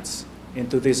insights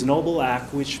into this noble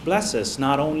act which blesses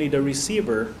not only the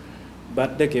receiver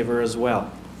but the giver as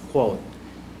well. Quote,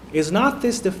 Is not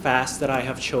this the fast that I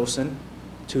have chosen,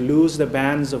 to loose the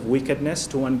bands of wickedness,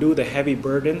 to undo the heavy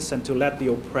burdens, and to let the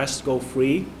oppressed go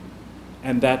free,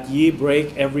 and that ye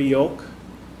break every yoke?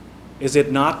 Is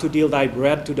it not to deal thy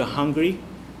bread to the hungry,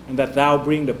 and that thou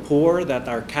bring the poor that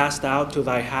are cast out to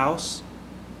thy house?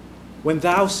 When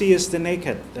thou seest the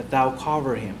naked, that thou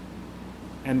cover him,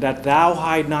 and that thou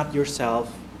hide not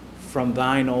yourself from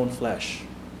thine own flesh.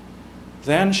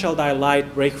 Then shall thy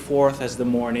light break forth as the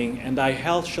morning, and thy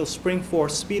health shall spring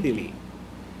forth speedily.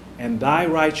 And thy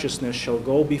righteousness shall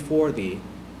go before thee,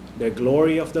 the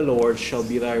glory of the Lord shall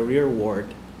be thy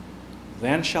rearward.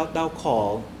 Then shalt thou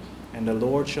call, and the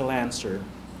Lord shall answer.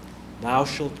 Thou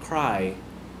shalt cry,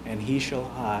 and he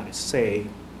shall say,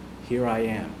 Here I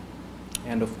am.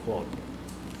 End of quote.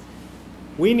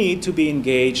 We need to be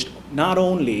engaged not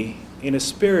only in a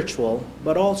spiritual,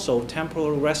 but also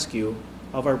temporal rescue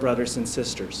of our brothers and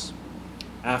sisters.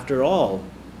 After all,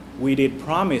 we did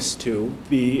promise to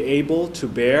be able to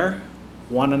bear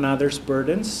one another's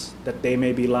burdens, that they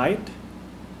may be light,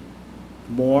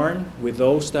 mourn with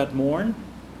those that mourn,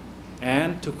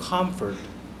 and to comfort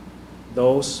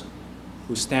those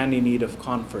who stand in need of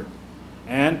comfort,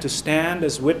 and to stand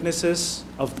as witnesses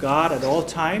of God at all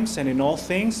times and in all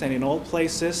things and in all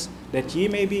places that ye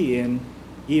may be in,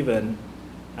 even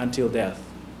until death.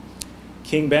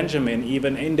 King Benjamin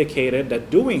even indicated that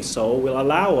doing so will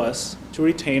allow us to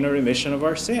retain a remission of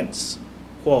our sins.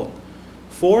 Quote,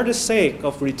 "For the sake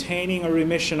of retaining a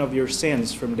remission of your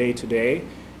sins from day to day,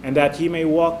 and that ye may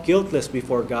walk guiltless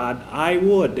before God, I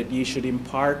would that ye should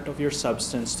impart of your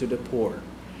substance to the poor,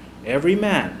 every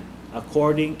man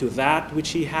according to that which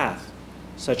he hath,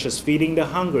 such as feeding the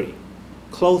hungry,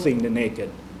 clothing the naked,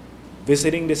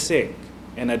 visiting the sick,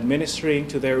 and administering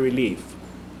to their relief,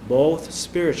 both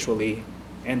spiritually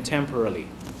and temporally,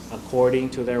 according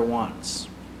to their wants."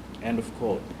 End of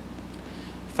quote.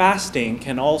 Fasting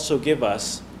can also give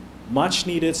us much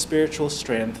needed spiritual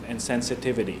strength and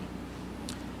sensitivity.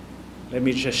 Let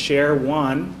me just share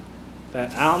one,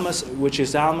 which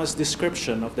is Alma's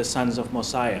description of the sons of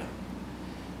Mosiah.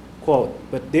 Quote,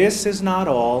 "But this is not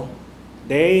all.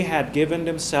 They had given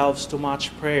themselves to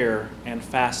much prayer and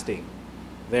fasting.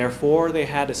 Therefore they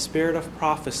had a spirit of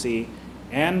prophecy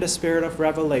and the spirit of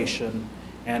revelation,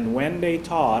 and when they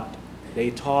taught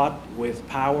with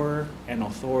power and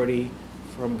authority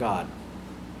from God."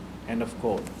 End of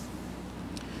quote.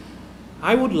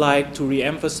 I would like to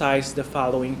re-emphasize the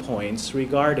following points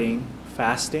regarding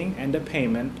fasting and the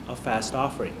payment of fast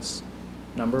offerings.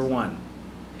 Number one,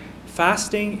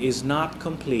 fasting is not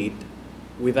complete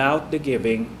without the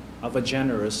giving of a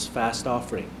generous fast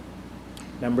offering.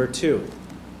 Number two,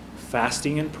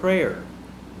 fasting and prayer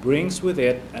brings with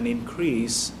it an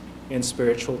increase in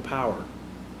spiritual power.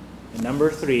 And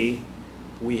number three,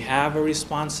 we have a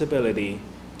responsibility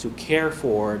to care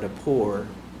for the poor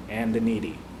and the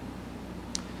needy.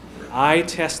 I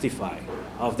testify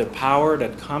of the power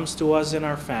that comes to us in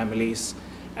our families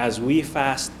as we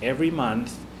fast every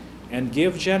month and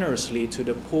give generously to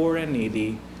the poor and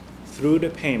needy through the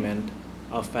payment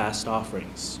of fast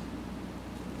offerings.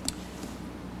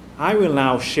 I will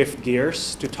now shift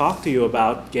gears to talk to you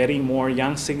about getting more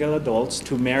young single adults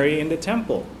to marry in the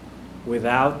temple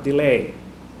without delay.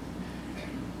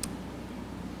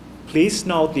 Please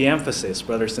note the emphasis,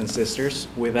 brothers and sisters,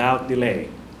 without delay.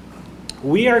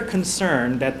 We are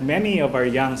concerned that many of our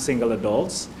young single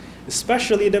adults,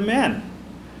 especially the men,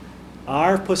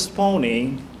 are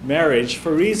postponing marriage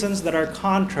for reasons that are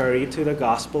contrary to the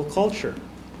gospel culture.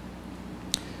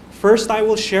 First, I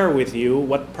will share with you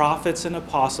what prophets and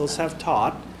apostles have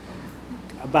taught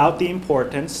about the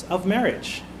importance of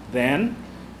marriage. Then,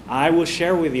 I will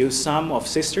share with you some of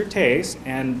Sister Tay's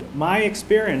and my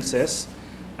experiences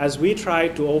as we try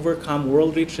to overcome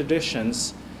worldly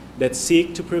traditions that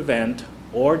seek to prevent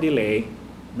or delay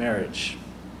marriage.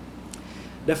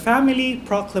 The family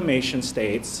proclamation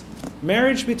states,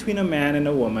 marriage between a man and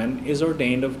a woman is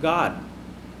ordained of God,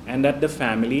 and that the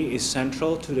family is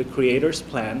central to the Creator's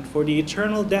plan for the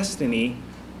eternal destiny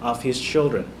of His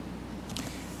children.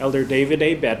 Elder David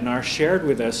A. Bednar shared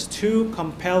with us two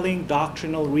compelling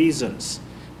doctrinal reasons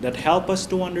that help us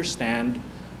to understand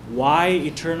why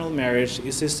eternal marriage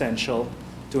is essential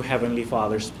to Heavenly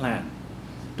Father's plan.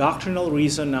 Doctrinal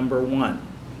reason number one,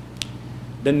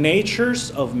 the natures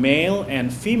of male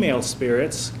and female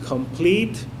spirits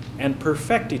complete and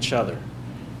perfect each other,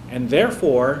 and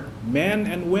therefore men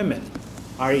and women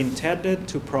are intended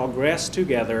to progress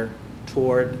together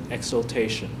toward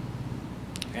exaltation.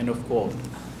 End of quote.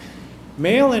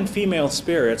 Male and female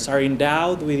spirits are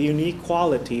endowed with unique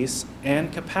qualities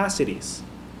and capacities.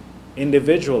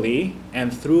 Individually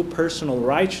and through personal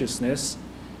righteousness,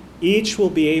 each will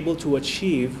be able to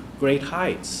achieve great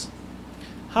heights.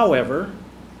 However,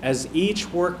 as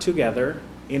each work together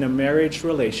in a marriage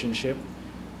relationship,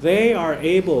 they are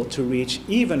able to reach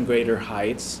even greater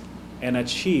heights and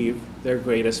achieve their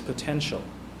greatest potential.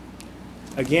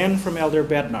 Again from Elder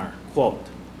Bednar, quote,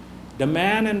 "The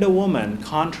man and the woman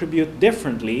contribute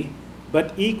differently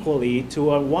but equally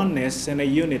to a oneness and a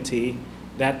unity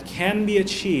that can be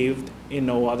achieved in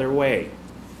no other way.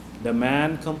 The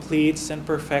man completes and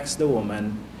perfects the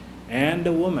woman, and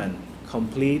the woman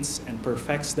completes and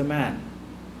perfects the man,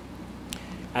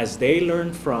 as they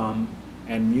learn from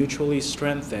and mutually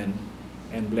strengthen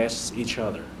and bless each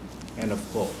other." End of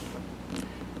quote.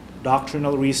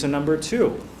 Doctrinal reason number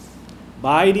two,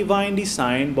 by divine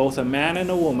design, both a man and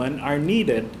a woman are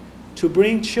needed to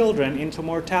bring children into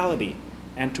mortality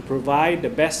and to provide the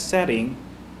best setting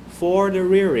for the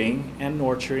rearing and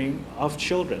nurturing of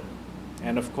children.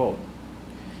 End of quote.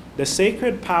 the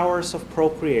sacred powers of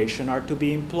procreation are to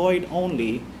be employed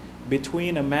only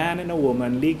between a man and a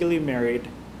woman legally married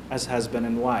as husband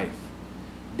and wife.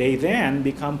 They then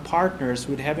become partners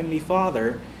with Heavenly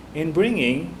Father in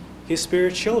bringing His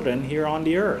spirit children here on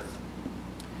the earth.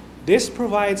 This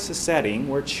provides a setting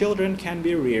where children can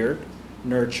be reared,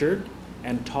 nurtured,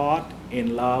 and taught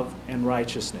in love and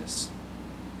righteousness.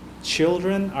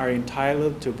 Children are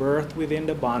entitled to birth within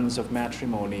the bonds of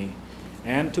matrimony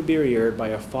and to be reared by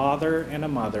a father and a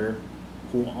mother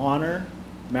who honor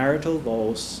marital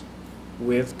vows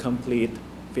with complete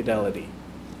fidelity.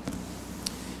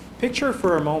 Picture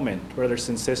for a moment, brothers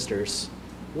and sisters,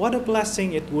 what a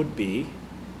blessing it would be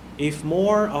if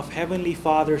more of Heavenly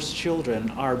Father's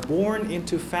children are born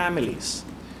into families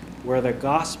where the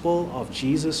gospel of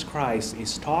Jesus Christ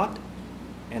is taught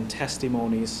and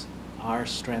testimonies are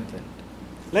strengthened.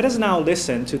 Let us now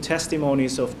listen to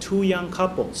testimonies of two young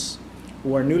couples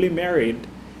who are newly married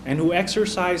and who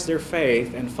exercise their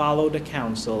faith and follow the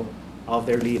counsel of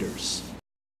their leaders.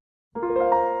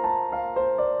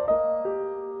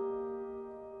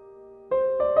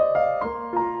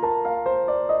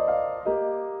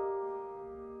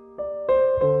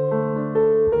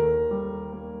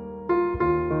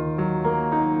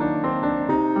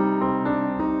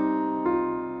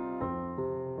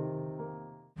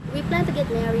 We plan to get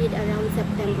married around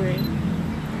September,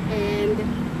 and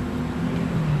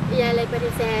yeah, like what he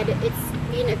said, it's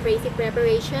been a crazy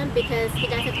preparation because he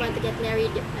doesn't want to get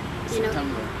married,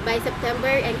 by September,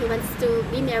 and he wants to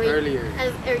be married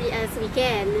as early as we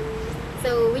can.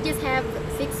 So we just have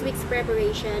 6 weeks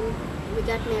preparation. We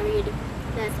got married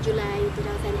last July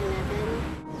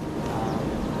 2011.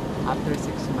 After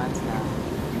 6 months na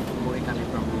umuwi kami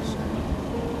from mission,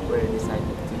 we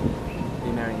decided to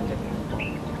be married in the temple.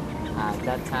 At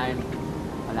that time,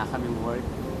 wala kaming work,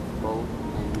 both,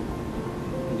 and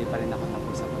hindi pa rin ako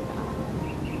tapos sa pag-aaral.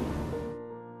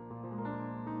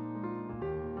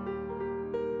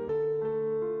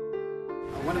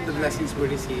 One of the blessings we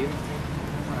received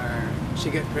are she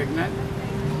got pregnant,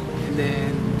 and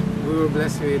then we were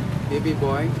blessed with baby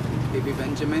boy, baby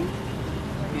Benjamin,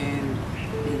 and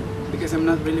because I'm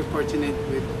not really fortunate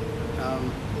with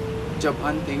job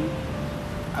hunting,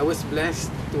 I was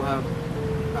blessed to have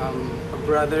a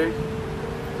brother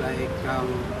like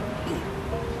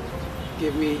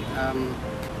give me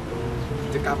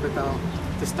the capital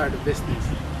to start a business,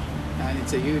 and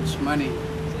it's a huge money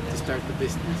to start the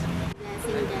business.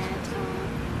 Blessing that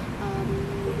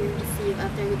we received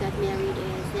after we got married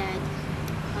is that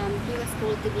he was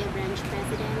told to be a branch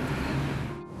president.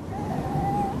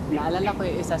 Naalala ko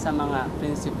yung isa sa mga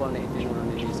principle na itinuro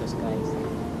ni Jesus Christ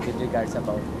with regards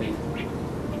about faith.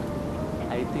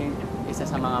 I think isa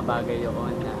sa mga bagay yun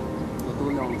na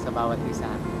tutulong sa bawat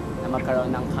isa na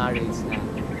magkaroon ng courage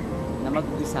na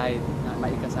mag-decide na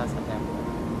maikasal sa temple.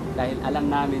 Dahil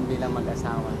alam namin bilang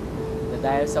mag-asawa na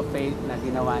dahil sa faith na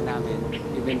ginawa namin,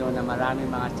 even though na maraming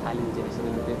mga challenges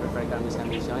na nag-prepare kami sa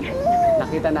mission,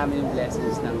 nakita namin yung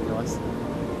blessings ng Diyos.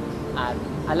 At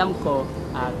alam ko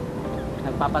at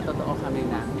nagpapatotoo kami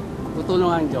na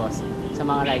tutulong ang Diyos sa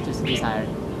mga righteous desire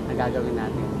na gagawin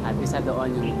natin. At isa doon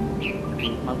yung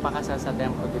magpakasal sa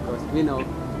temple because we know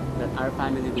that our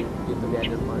family will be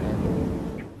together forever.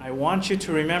 I want you to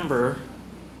remember,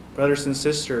 brothers and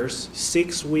sisters,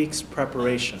 6 weeks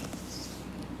preparation.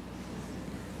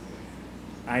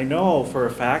 I know for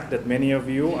a fact that many of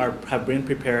you have been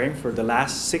preparing for the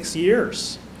last 6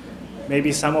 years.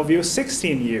 Maybe some of you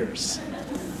 16 years.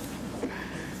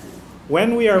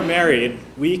 When we are married,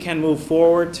 we can move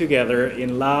forward together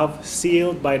in love,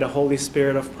 sealed by the Holy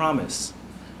Spirit of promise.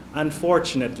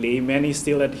 Unfortunately, many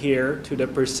still adhere to the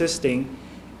persisting,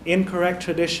 incorrect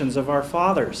traditions of our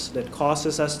fathers that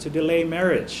causes us to delay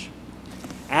marriage.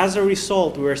 As a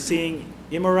result, we are seeing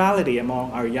immorality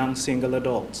among our young single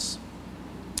adults.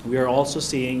 We are also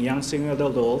seeing young single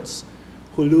adults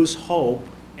who lose hope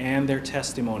and their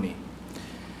testimony.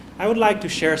 I would like to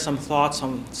share some thoughts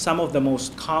on some of the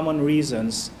most common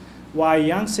reasons why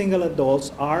young single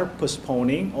adults are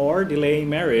postponing or delaying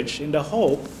marriage in the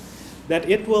hope that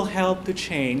it will help to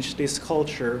change this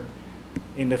culture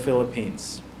in the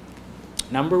Philippines.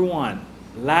 Number 1,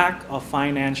 lack of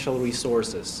financial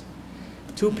resources.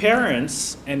 To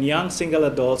parents and young single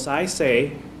adults, I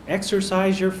say,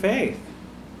 exercise your faith.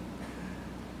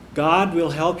 God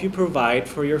will help you provide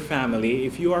for your family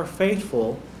if you are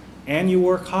faithful and you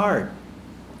work hard.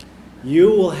 You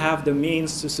will have the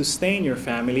means to sustain your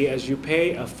family as you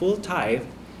pay a full tithe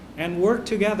and work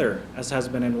together as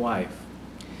husband and wife.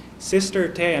 Sister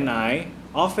Te and I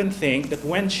often think that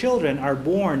when children are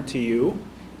born to you,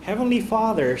 Heavenly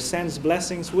Father sends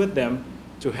blessings with them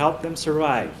to help them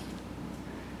survive.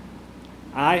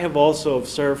 I have also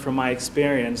observed from my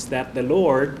experience that the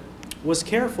Lord was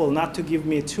careful not to give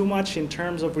me too much in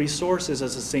terms of resources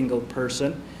as a single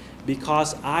person,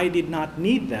 because I did not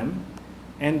need them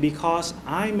and because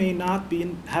I may not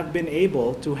have been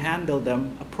able to handle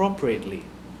them appropriately.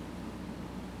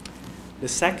 The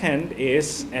second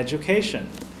is education.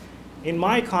 In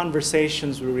my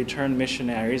conversations with returned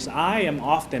missionaries, I am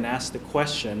often asked the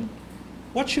question,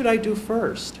 what should I do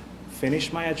first?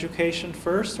 Finish my education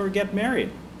first or get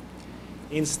married?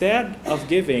 Instead of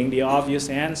giving the obvious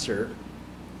answer,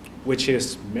 which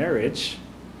is marriage,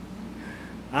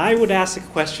 I would ask a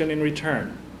question in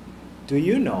return. Do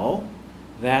you know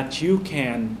that you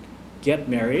can get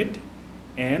married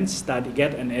and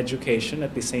get an education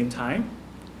at the same time?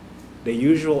 The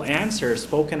usual answer,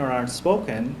 spoken or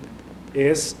unspoken,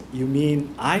 is, you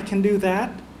mean I can do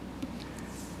that?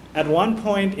 At one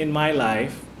point in my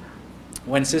life,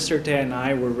 when Sister Te and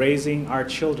I were raising our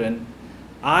children,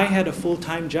 I had a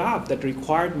full-time job that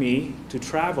required me to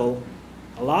travel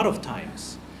a lot of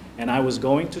times. And I was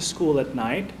going to school at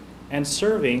night and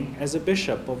serving as a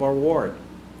bishop of our ward.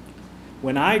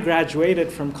 When I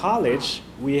graduated from college,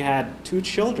 we had 2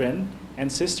 children,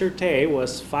 and Sister Te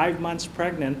was 5 months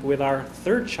pregnant with our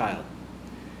 3rd child.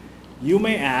 You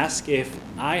may ask, if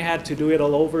I had to do it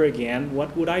all over again,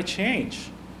 what would I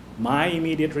change? My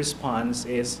immediate response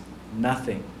is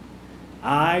nothing.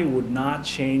 I would not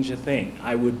change a thing.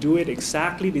 I would do it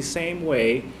exactly the same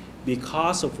way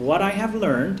because of what I have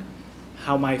learned,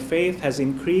 how my faith has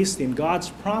increased in God's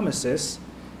promises,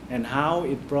 and how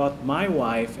it brought my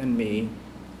wife and me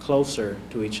closer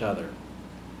to each other.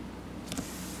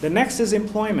 The next is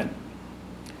employment.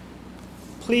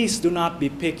 Please do not be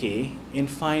picky in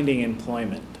finding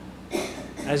employment.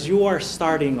 As you are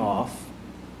starting off,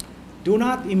 do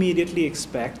not immediately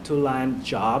expect to land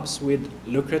jobs with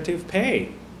lucrative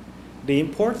pay. The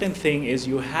important thing is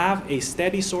you have a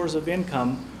steady source of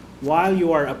income while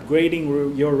you are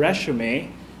upgrading your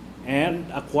resume and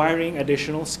acquiring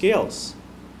additional skills.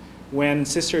 When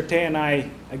Sister Te and I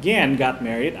again got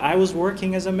married, I was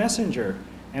working as a messenger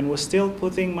and was still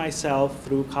putting myself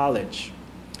through college.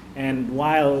 And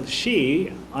while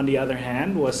she, on the other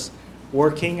hand, was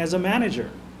working as a manager.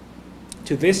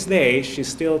 To this day, she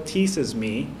still teases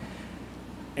me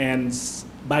and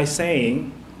by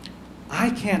saying, I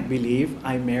can't believe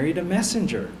I married a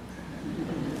messenger.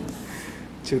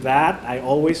 To that, I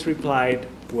always replied,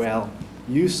 well,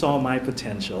 you saw my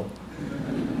potential.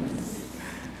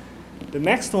 The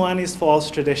next one is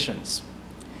false traditions.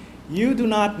 You do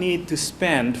not need to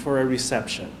spend for a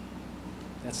reception.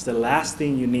 That's the last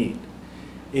thing you need.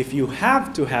 If you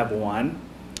have to have one,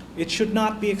 it should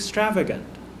not be extravagant.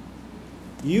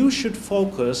 You should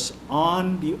focus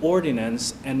on the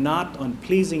ordinance and not on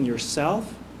pleasing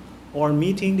yourself or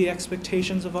meeting the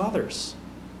expectations of others.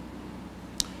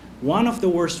 One of the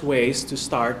worst ways to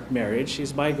start marriage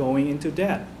is by going into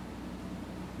debt.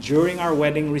 During our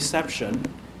wedding reception,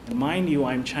 and mind you,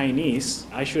 I'm Chinese,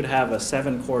 I should have a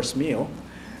 7-course meal.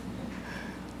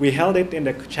 We held it in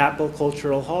the Chapel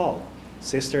Cultural Hall.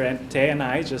 Sister Te and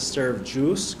I just served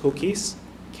juice, cookies,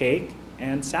 cake,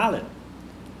 and salad.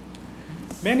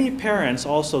 Many parents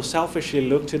also selfishly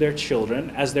look to their children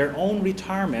as their own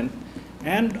retirement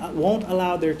and won't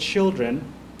allow their children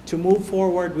to move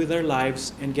forward with their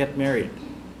lives and get married.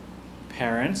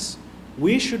 Parents,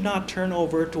 we should not turn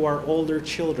over to our older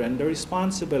children the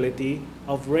responsibility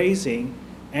of raising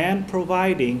and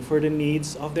providing for the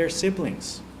needs of their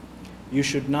siblings. You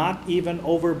should not even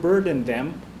overburden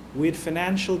them with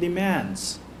financial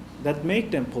demands that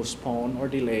make them postpone or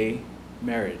delay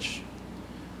marriage.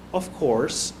 Of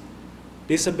course,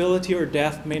 disability or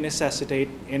death may necessitate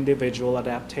individual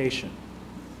adaptation.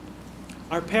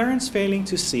 Are parents failing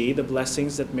to see the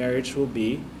blessings that marriage will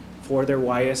be for their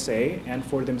YSA and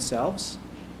for themselves?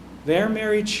 Their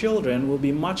married children will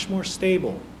be much more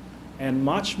stable and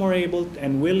much more able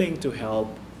and willing to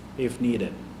help if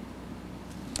needed.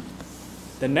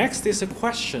 The next is a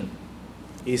question.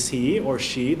 Is he or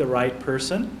she the right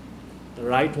person, the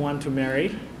right one to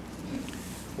marry?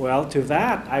 Well, to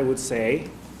that I would say,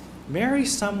 marry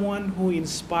someone who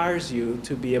inspires you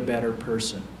to be a better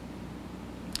person.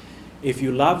 If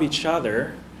you love each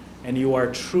other and you are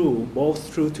true,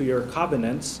 both true to your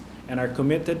covenants and are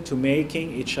committed to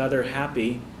making each other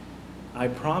happy, I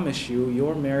promise you,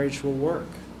 your marriage will work.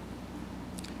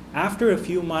 After a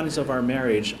few months of our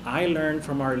marriage, I learned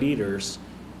from our leaders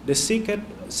the secret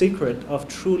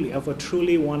of a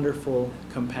truly wonderful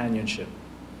companionship.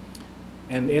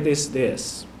 And it is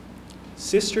this: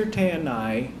 Sister Te and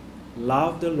I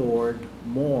love the Lord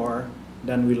more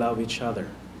than we love each other.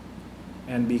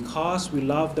 And because we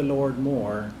love the Lord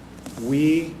more,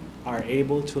 we are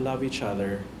able to love each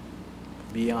other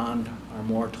beyond our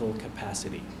mortal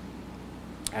capacity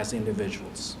as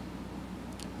individuals.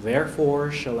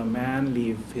 Therefore shall a man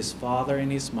leave his father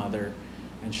and his mother,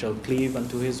 and shall cleave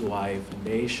unto his wife, and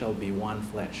they shall be one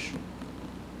flesh.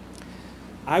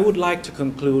 I would like to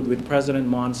conclude with President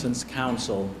Monson's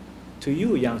counsel to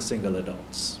you young single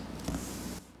adults.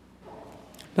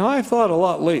 Now, I've thought a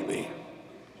lot lately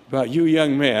about you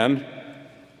young men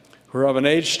who are of an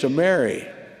age to marry.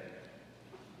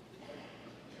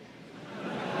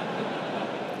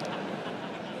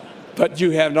 But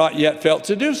you have not yet felt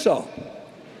to do so.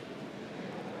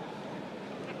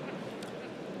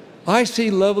 I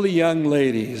see lovely young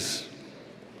ladies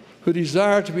who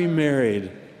desire to be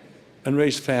married and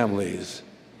raise families,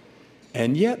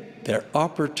 and yet their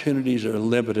opportunities are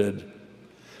limited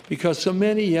because so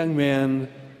many young men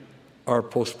are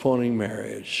postponing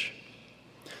marriage.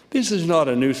 This is not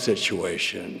a new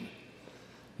situation.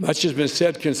 Much has been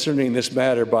said concerning this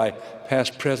matter by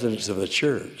past presidents of the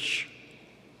church.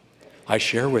 I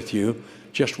share with you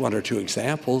just one or two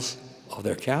examples of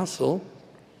their counsel.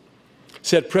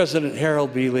 Said President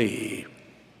Harold B. Lee,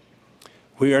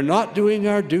 "We are not doing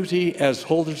our duty as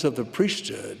holders of the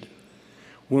priesthood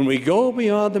when we go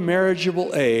beyond the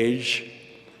marriageable age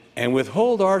and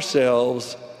withhold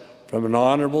ourselves from an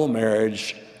honorable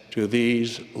marriage to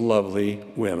these lovely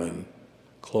women."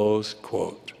 Close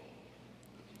quote.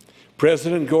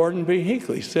 President Gordon B.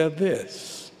 Hinckley said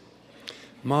this,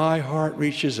 "My heart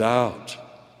reaches out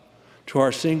to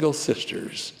our single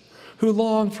sisters who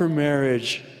long for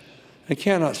marriage and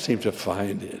cannot seem to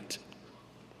find it.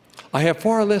 I have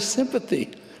far less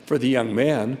sympathy for the young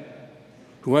men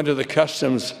who, under the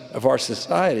customs of our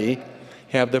society,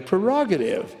 have the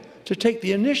prerogative to take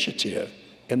the initiative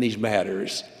in these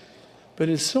matters, but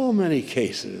in so many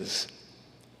cases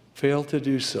fail to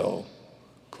do so."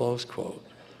 Close quote.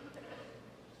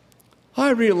 I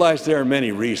realize there are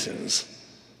many reasons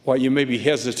why you may be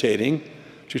hesitating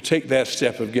to take that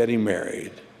step of getting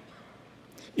married.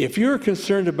 If you're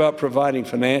concerned about providing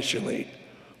financially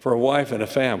for a wife and a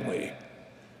family,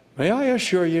 may I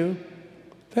assure you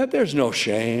that there's no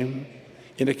shame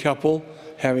in a couple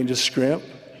having to scrimp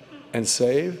and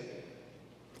save.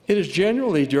 It is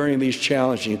generally during these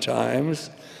challenging times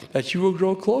that you will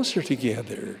grow closer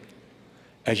together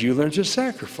as you learn to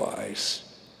sacrifice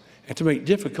and to make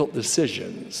difficult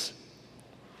decisions.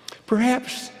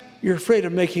 Perhaps you're afraid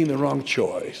of making the wrong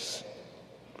choice.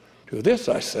 To this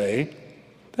I say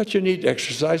that you need to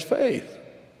exercise faith.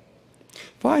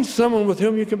 Find someone with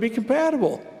whom you can be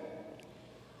compatible.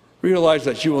 Realize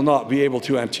that you will not be able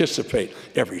to anticipate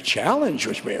every challenge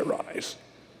which may arise,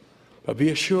 but be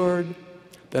assured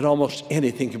that almost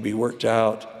anything can be worked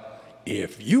out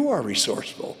if you are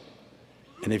resourceful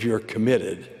and if you're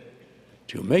committed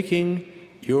to making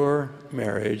your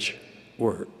marriage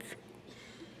work.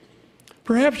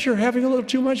 Perhaps you're having a little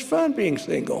too much fun being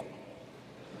single,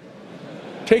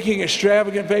 taking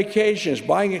extravagant vacations,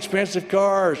 buying expensive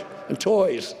cars and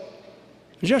toys,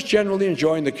 and just generally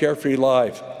enjoying the carefree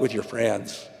life with your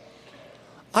friends.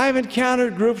 I've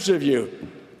encountered groups of you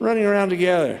running around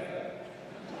together,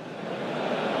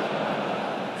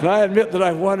 and I admit that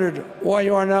I've wondered why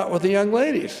you aren't out with the young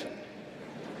ladies.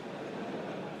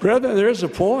 Brethren, there is a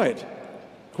point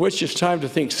at which it's time to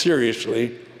think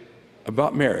seriously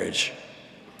about marriage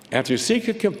and to seek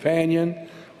a companion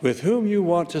with whom you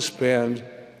want to spend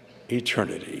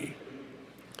eternity.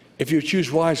 If you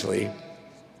choose wisely,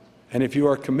 and if you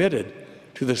are committed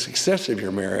to the success of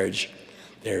your marriage,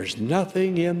 there's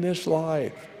nothing in this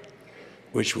life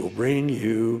which will bring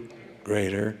you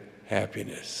greater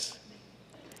happiness.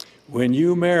 When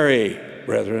you marry,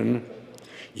 brethren,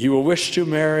 you will wish to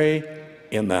marry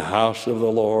in the house of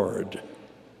the Lord.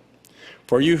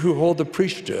 For you who hold the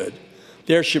priesthood,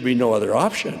 there should be no other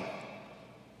option.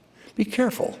 Be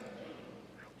careful,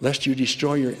 lest you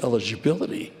destroy your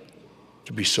eligibility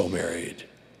to be so married.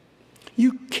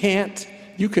 You can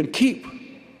keep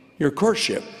your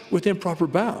courtship within proper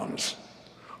bounds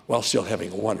while still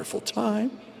having a wonderful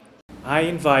time. I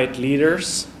invite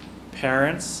leaders,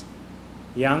 parents,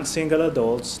 young single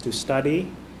adults to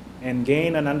study and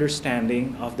gain an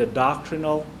understanding of the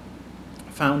doctrinal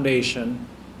foundation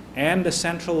and the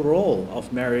central role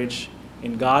of marriage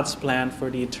in God's plan for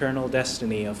the eternal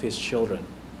destiny of His children.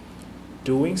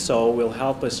 Doing so will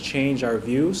help us change our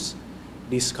views,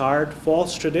 discard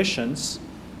false traditions,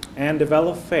 and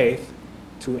develop faith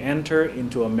to enter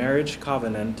into a marriage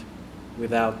covenant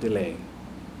without delay.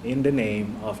 In the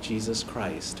name of Jesus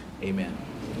Christ, amen.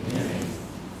 Amen.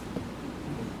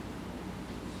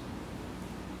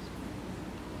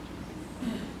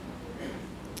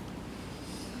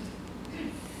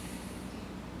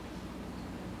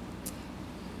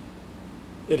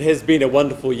 It has been a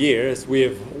wonderful year as we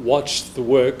have watched the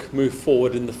work move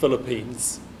forward in the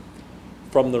Philippines.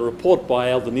 From the report by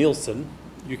Elder Nielsen,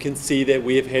 you can see that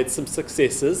we have had some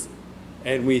successes,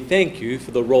 and we thank you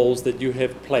for the roles that you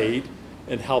have played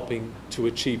in helping to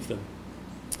achieve them.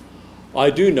 I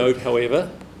do note, however,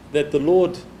 that the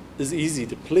Lord is easy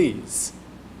to please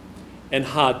and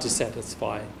hard to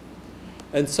satisfy.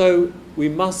 And so we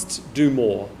must do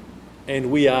more,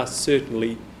 and we are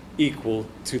certainly equal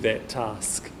to that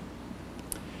task.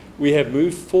 We have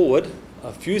moved forward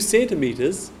a few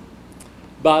centimetres,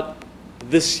 but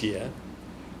this year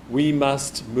we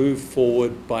must move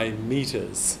forward by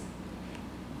metres,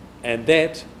 and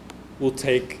that will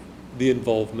take the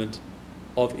involvement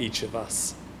of each of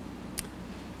us.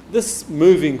 This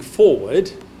moving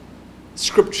forward,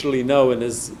 scripturally known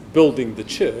as building the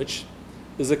church,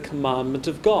 is a commandment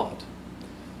of God.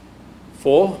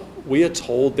 For we are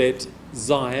told that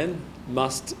Zion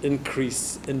must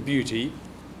increase in beauty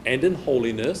and in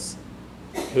holiness,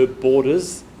 her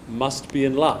borders must be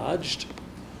enlarged,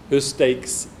 her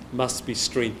stakes must be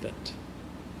strengthened.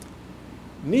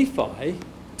 Nephi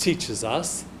teaches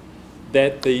us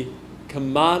that the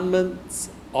commandments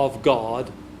of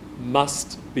God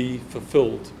must be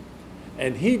fulfilled,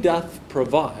 and he doth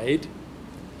provide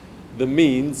the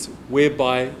means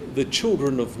whereby the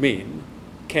children of men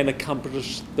can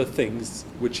accomplish the things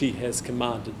which he has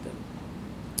commanded them.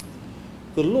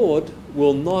 The Lord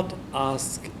will not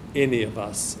ask any of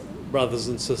us, brothers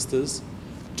and sisters,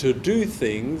 to do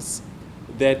things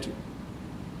that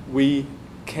we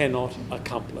cannot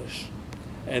accomplish.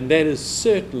 And that is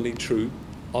certainly true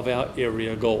of our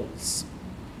area goals.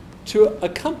 To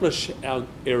accomplish our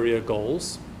area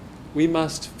goals, we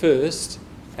must first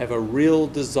have a real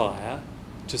desire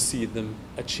to see them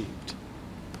achieved.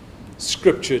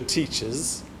 Scripture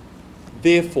teaches,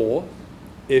 therefore,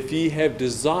 if ye have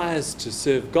desires to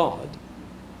serve God,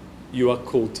 you are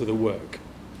called to the work.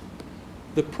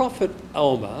 The prophet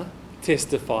Alma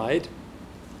testified,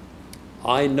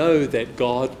 I know that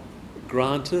God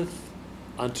granteth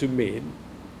unto men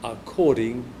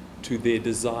according to their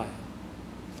desire.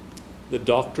 The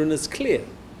doctrine is clear.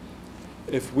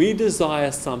 If we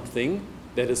desire something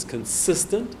that is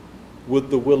consistent with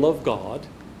the will of God,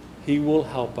 he will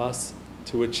help us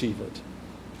to achieve it.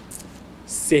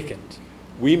 Second,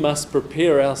 we must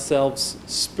prepare ourselves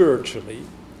spiritually,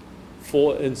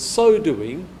 for in so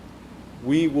doing,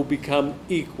 we will become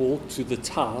equal to the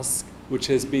task which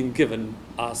has been given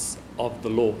us of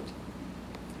the Lord.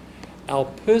 Our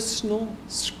personal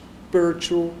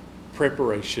spiritual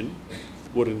preparation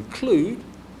would include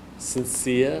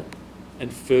sincere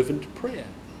and fervent prayer,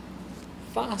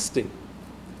 fasting,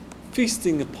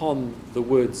 feasting upon the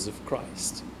words of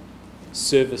Christ,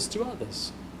 service to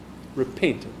others,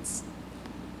 repentance,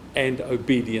 and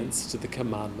obedience to the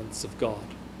commandments of God.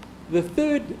 The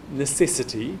third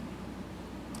necessity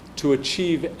to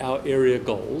achieve our area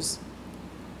goals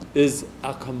is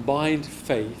our combined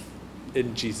faith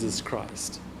in Jesus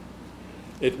Christ.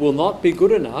 It will not be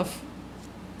good enough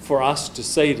for us to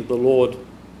say to the Lord,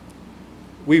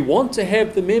 we want to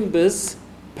have the members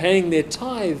paying their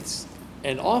tithes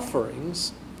and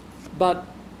offerings, but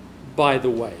by the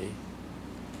way,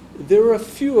 there are a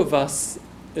few of us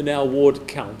in our ward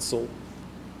council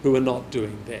who are not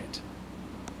doing that.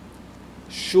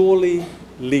 Surely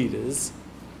leaders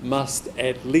must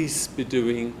at least be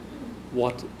doing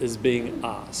what is being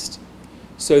asked,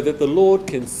 so that the Lord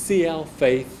can see our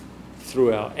faith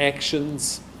through our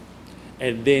actions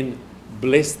and then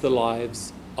bless the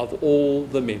lives of all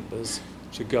the members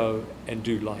to go and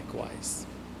do likewise.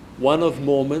 One of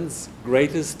Mormon's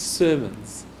greatest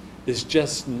sermons is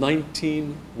just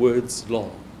 19 words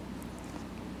long.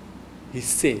 He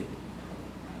said,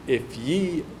 if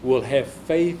ye will have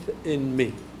faith in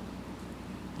me,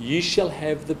 ye shall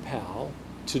have the power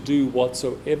to do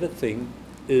whatsoever thing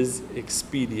is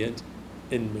expedient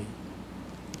in me.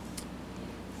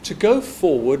 To go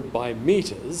forward by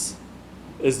meters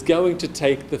is going to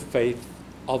take the faith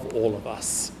of all of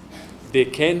us. There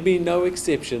can be no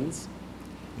exceptions.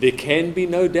 There can be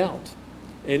no doubt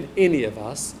in any of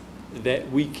us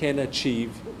that we can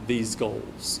achieve these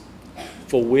goals.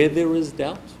 For where there is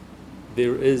doubt,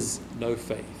 there is no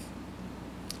faith.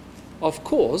 Of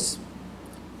course,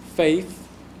 faith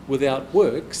without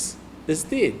works is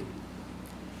dead.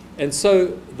 And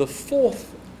so the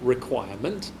fourth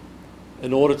requirement,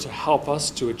 in order to help us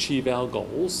to achieve our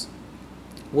goals,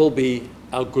 will be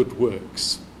our good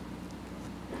works.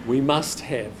 We must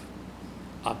have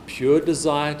a pure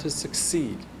desire to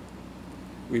succeed.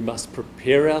 We must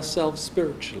prepare ourselves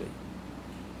spiritually.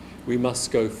 We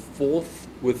must go forth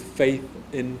with faith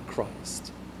in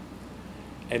Christ.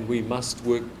 and we must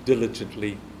work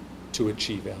diligently to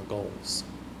achieve our goals.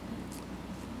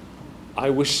 I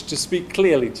wish to speak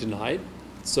clearly tonight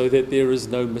so that there is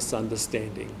no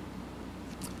misunderstanding.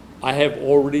 I have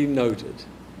already noted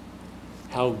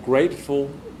how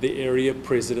grateful the Area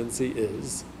Presidency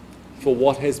is for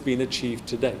what has been achieved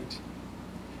to date,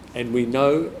 and we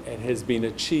know it has been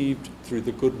achieved through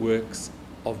the good works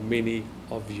of many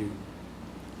of you.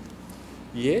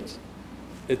 Yet,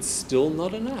 it's still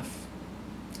not enough.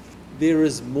 There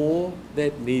is more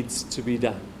that needs to be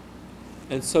done.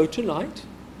 And so tonight,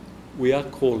 we are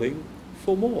calling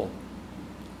for more.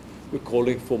 We're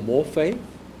calling for more faith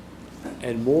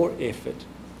and more effort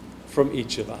from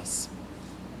each of us.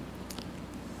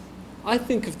 I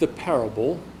think of the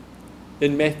parable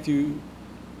in Matthew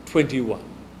 21,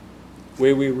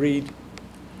 where we read,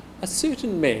 "A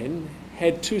certain man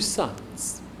had 2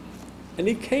 sons, and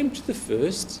he came to the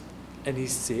first, and he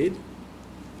said,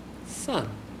 'Son,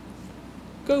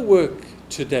 go work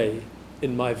today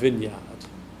in my vineyard.'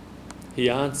 He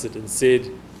answered and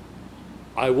said,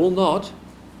 'I will not.'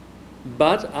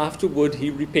 But afterward he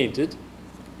repented,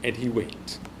 and he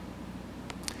went.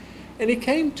 And he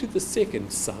came to the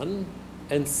second son,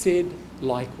 and said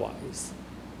likewise.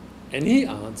 And he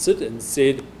answered and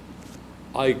said,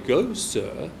 'I go,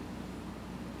 sir,'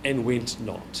 and went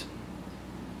not.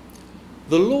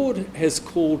 The Lord has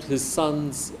called his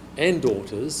sons and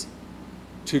daughters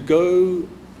to go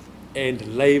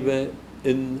and labor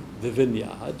in the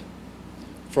vineyard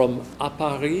from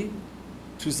Apari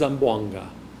to Zamboanga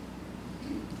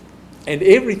and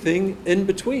everything in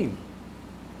between.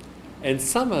 And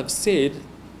some have said,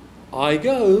 'I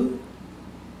go,'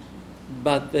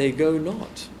 but they go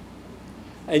not.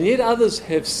 And yet others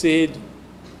have said,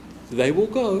 'They will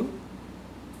go,'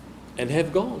 and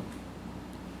have gone,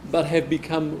 but have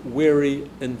become weary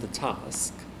in the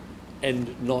task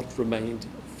and not remained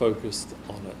focused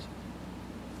on it.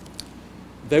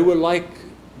 They were like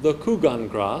the Kugan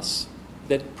grass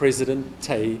that President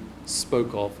Tay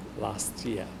spoke of last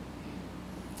year.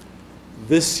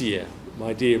 This year,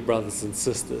 my dear brothers and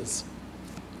sisters,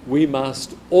 we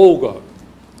must all go,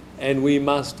 and we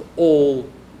must all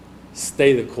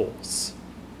stay the course.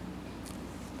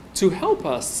 To help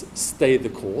us stay the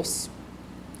course,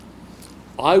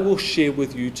 I will share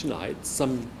with you tonight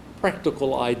some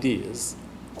practical ideas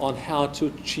on how to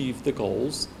achieve the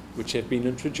goals which have been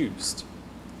introduced.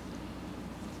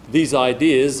 These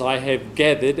ideas I have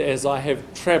gathered as I have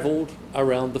traveled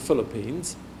around the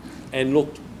Philippines and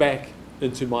looked back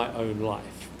into my own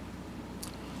life.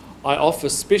 I offer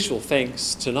special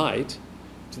thanks tonight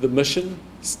to the mission,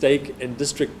 stake and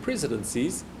district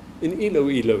presidencies in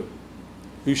Iloilo,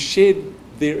 who shared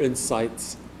their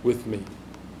insights with me.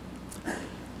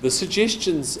 The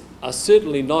suggestions are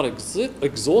certainly not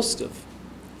exhaustive,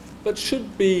 but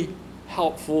should be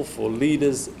helpful for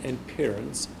leaders and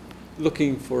parents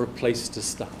looking for a place to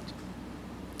start.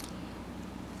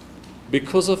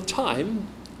 Because of time,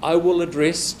 I will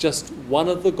address just one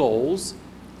of the goals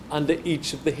under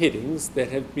each of the headings that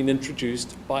have been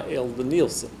introduced by Elder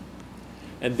Nielsen,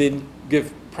 and then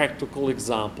give practical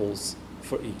examples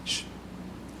for each.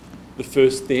 The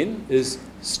first then is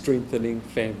strengthening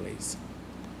families.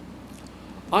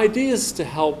 Ideas to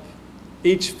help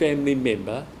each family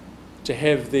member to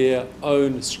have their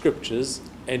own scriptures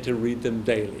and to read them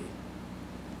daily.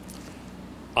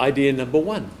 Idea number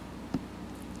 1,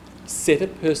 set a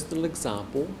personal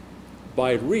example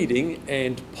by reading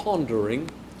and pondering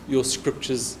your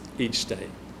scriptures each day.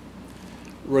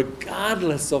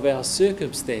 Regardless of our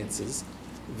circumstances,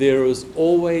 there is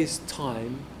always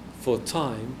time for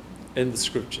time in the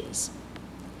scriptures.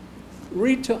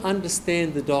 Read to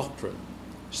understand the doctrine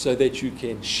so that you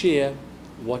can share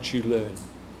what you learn.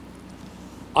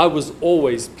 I was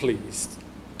always pleased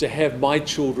to have my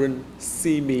children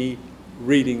see me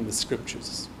reading the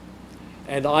scriptures.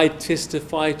 And I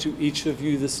testify to each of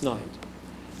you this night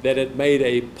that it made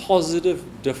a positive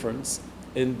difference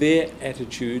in their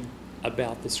attitude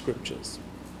about the scriptures.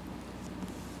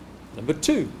 Number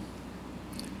 2,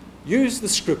 use the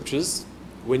scriptures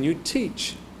when you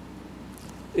teach.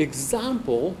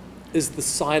 Example is the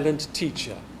silent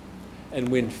teacher. And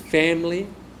when family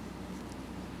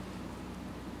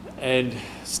and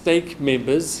stake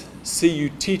members see you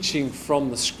teaching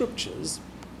from the scriptures,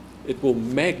 it will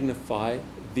magnify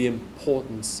the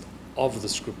importance of the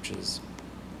scriptures.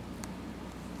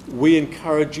 We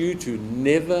encourage you to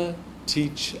never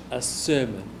teach a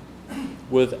sermon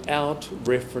without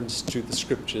reference to the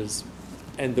scriptures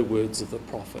and the words of the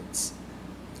prophets.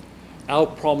 Our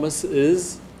promise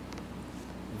is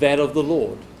that of the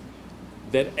Lord,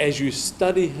 that as you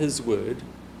study his word,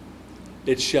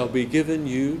 it shall be given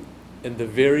you in the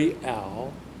very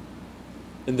hour,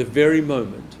 in the very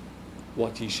moment,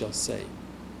 what ye shall say.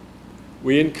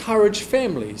 We encourage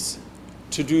families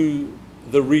to do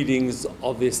the readings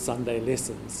of their Sunday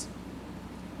lessons.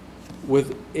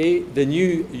 With the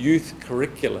new youth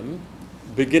curriculum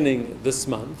beginning this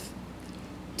month,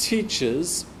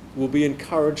 teachers will be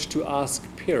encouraged to ask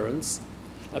parents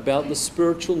about the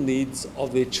spiritual needs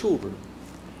of their children,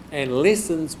 and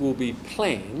lessons will be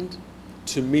planned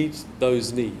to meet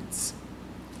those needs.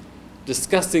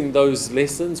 Discussing those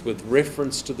lessons with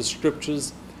reference to the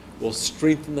scriptures will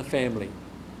strengthen the family.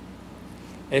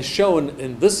 As shown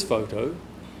in this photo,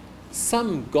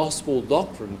 some gospel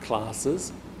doctrine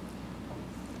classes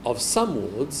of some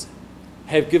wards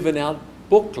have given out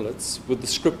booklets with the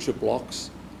scripture blocks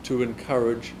to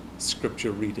encourage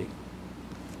scripture reading.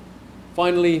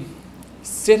 Finally,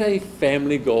 set a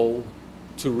family goal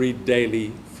to read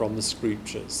daily from the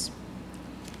scriptures.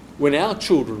 When our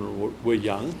children were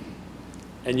young,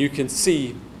 and you can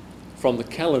see from the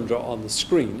calendar on the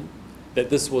screen that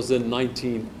this was in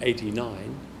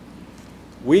 1989,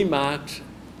 we marked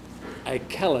a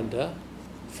calendar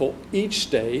for each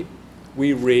day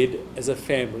we read as a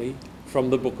family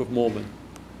from the Book of Mormon.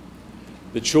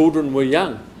 The children were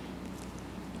young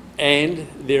and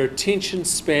their attention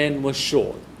span was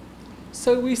short,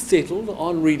 so we settled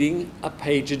on reading a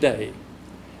page a day,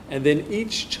 and then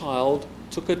each child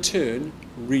took a turn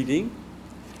reading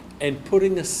and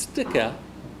putting a sticker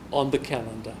on the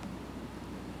calendar.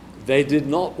 They did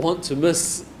not want to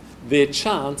miss their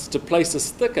chance to place a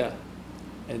sticker,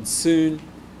 and soon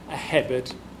a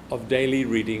habit of daily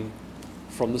reading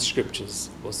from the scriptures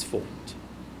was formed.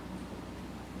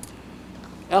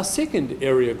 Our second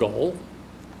area goal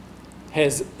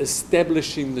has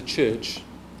establishing the church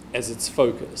as its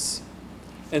focus.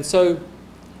 And so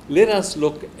let us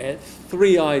look at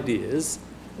 3 ideas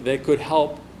that could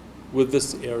help with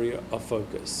this area of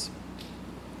focus.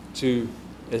 To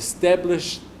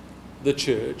establish the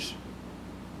church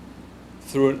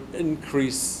through an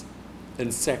increase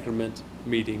in sacrament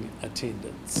meeting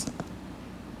attendance.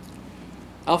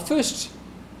 Our first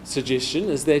suggestion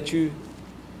is that you,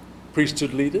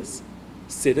 priesthood leaders,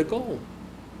 set a goal.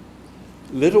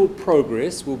 Little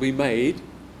progress will be made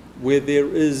where there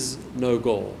is no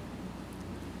goal.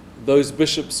 Those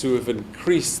bishops who have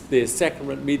increased their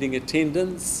sacrament meeting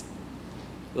attendance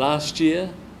last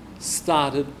year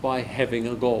started by having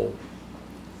a goal.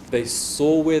 They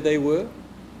saw where they were,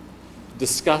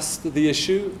 discussed the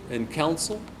issue in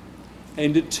council,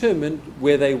 and determined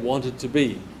where they wanted to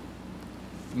be,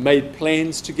 made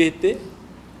plans to get there,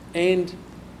 and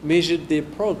measured their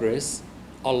progress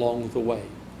along the way.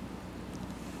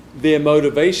 Their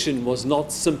motivation was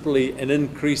not simply an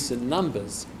increase in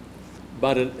numbers,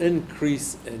 but an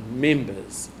increase in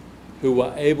members who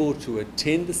were able to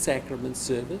attend the sacrament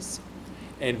service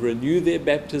and renew their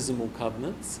baptismal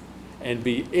covenants and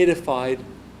be edified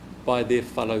by their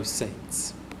fellow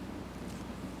saints.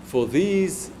 For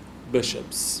these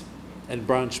bishops and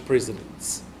branch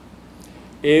presidents,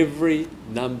 every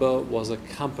number was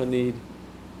accompanied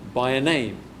by a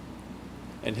name,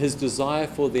 and his desire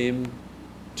for them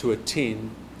to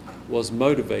attend was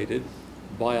motivated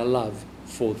by a love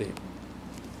for them.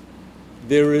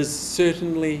 There is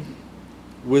certainly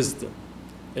wisdom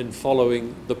in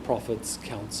following the prophet's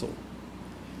counsel.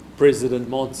 President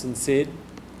Monson said,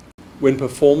 "When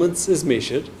performance is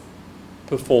measured,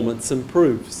 performance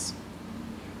improves.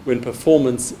 When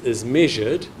performance is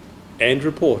measured and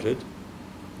reported,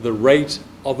 the rate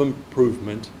of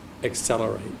improvement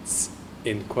accelerates."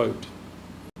 End quote.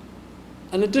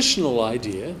 An additional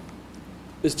idea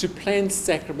is to plan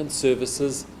sacrament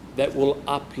services that will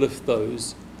uplift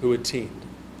those who attend.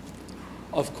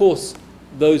 Of course,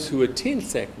 those who attend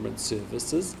sacrament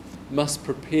services must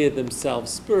prepare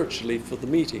themselves spiritually for the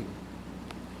meeting.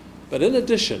 But in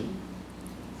addition,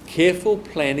 careful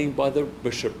planning by the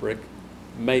bishopric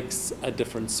makes a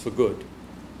difference for good.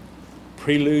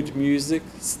 Prelude music,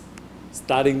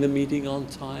 starting the meeting on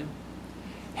time,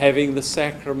 having the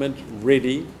sacrament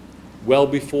ready well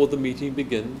before the meeting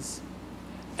begins,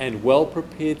 and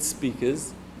well-prepared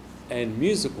speakers and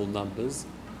musical numbers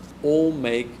all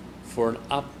make for an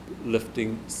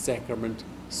uplifting sacrament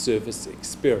service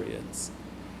experience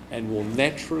and will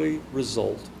naturally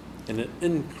result in an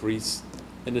increase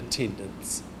in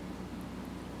attendance.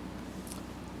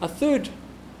 A third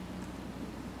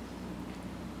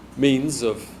means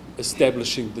of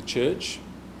establishing the church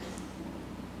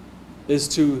is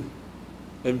to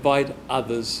invite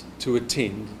others to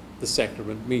attend the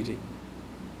sacrament meeting.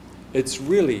 It's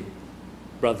really,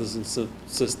 brothers and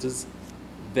sisters,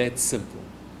 that simple.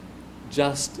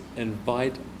 just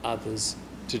invite others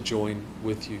to join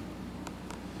with you.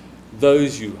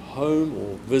 Those you home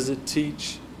or visit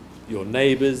teach, your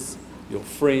neighbors, your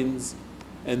friends,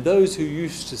 and those who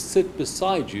used to sit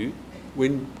beside you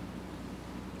when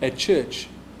at church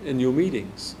in your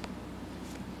meetings.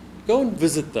 Go and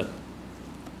visit them.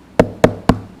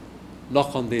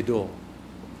 Knock on their door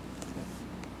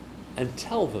and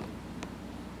tell them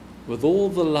with all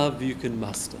the love you can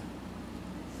muster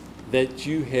that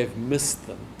you have missed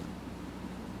them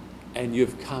and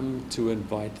you've come to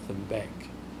invite them back.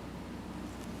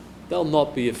 They'll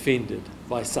not be offended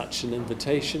by such an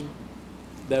invitation.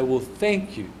 They will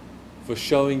thank you for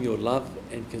showing your love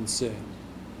and concern.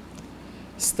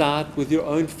 Start with your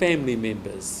own family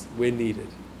members where needed,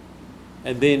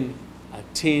 and then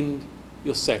attend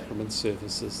your sacrament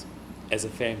services as a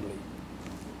family.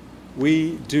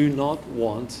 We do not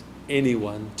want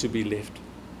anyone to be left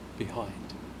behind.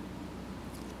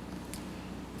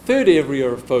 Third area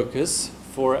of focus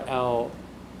for our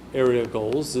area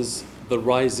goals is the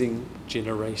rising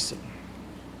generation.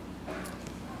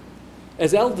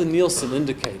 As Elder Nielsen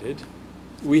indicated,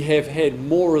 we have had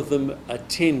more of them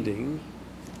attending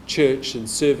church and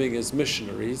serving as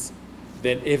missionaries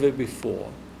than ever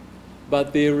before,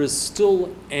 but there is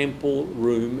still ample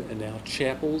room in our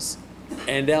chapels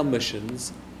and our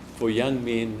missions for young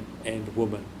men and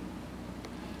women.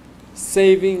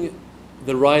 Saving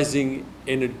the rising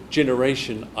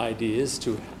generation ideas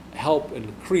to help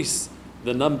increase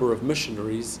the number of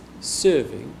missionaries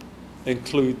serving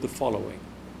include the following.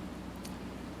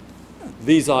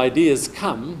 These ideas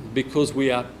come because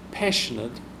we are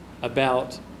passionate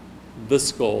about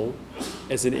this goal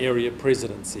as an area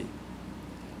presidency.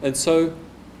 And so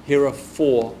here are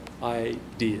 4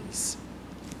 ideas.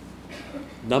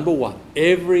 Number 1,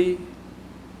 every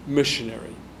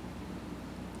missionary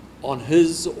on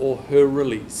his or her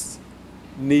release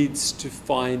needs to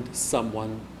find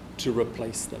someone to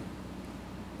replace them.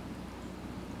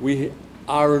 We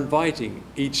are inviting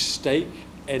each stake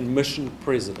and mission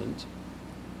president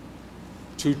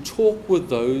to talk with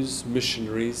those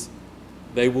missionaries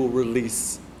they will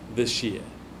release this year.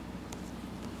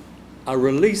 A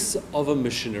release of a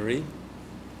missionary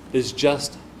is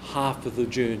just half of the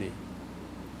journey.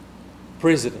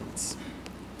 Presidents,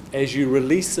 as you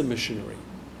release a missionary,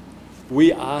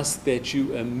 we ask that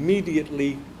you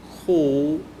immediately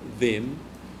call them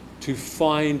to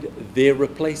find their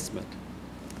replacement.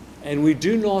 And we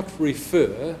do not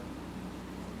refer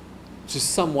to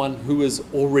someone who is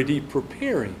already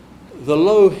preparing. The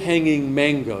low-hanging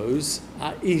mangoes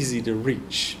are easy to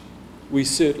reach. We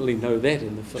certainly know that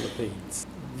in the Philippines.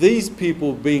 These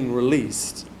people being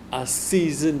released are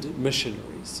seasoned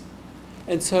missionaries.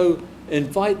 And so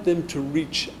invite them to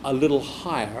reach a little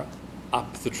higher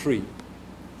up the tree.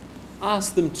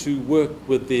 Ask them to work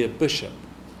with their bishop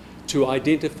to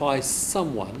identify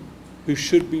someone who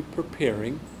should be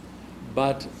preparing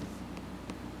but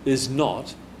is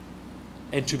not,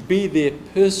 and to be their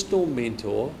personal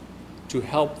mentor to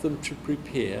help them to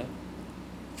prepare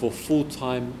for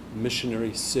full-time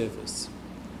missionary service.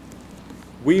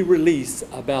 We release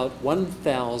about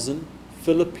 1,000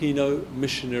 Filipino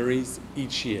missionaries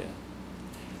each year,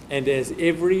 and as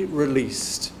every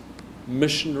released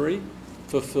missionary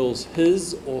fulfills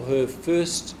his or her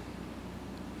first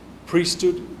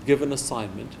priesthood-given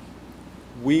assignment,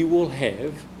 we will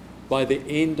have, by the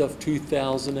end of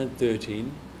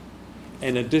 2013,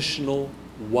 an additional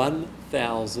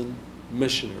 1,000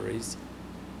 missionaries,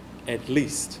 at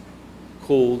least,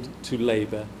 called to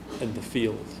labor in the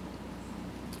field.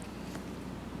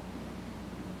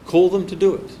 Call them to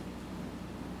do it,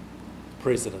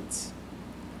 presidents,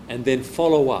 and then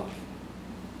follow up.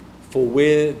 For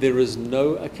where there is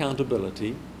no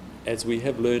accountability, as we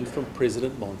have learned from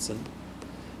President Monson,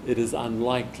 it is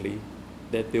unlikely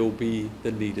that there will be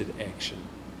the needed action.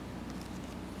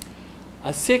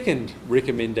 A second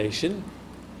recommendation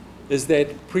is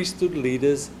that priesthood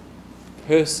leaders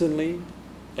personally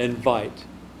invite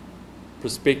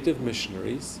prospective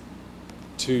missionaries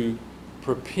to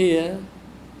prepare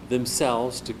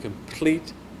themselves to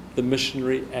complete the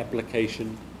missionary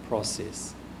application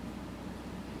process.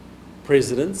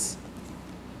 Presidents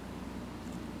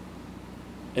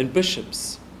and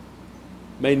bishops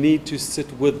may need to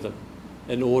sit with them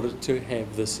in order to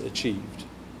have this achieved.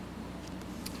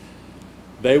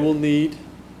 They will need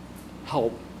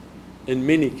help in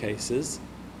many cases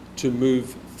to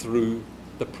move through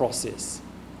the process.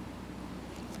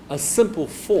 A simple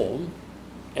form,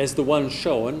 as the one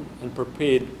shown and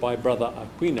prepared by Brother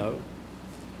Aquino,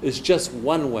 is just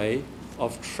one way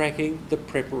of tracking the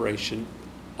preparation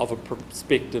of a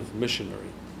prospective missionary.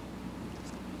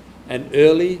 An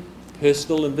early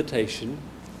personal invitation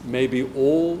may be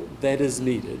all that is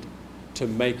needed to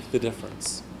make the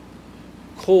difference.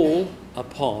 Call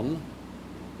upon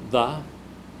the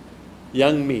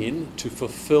young men to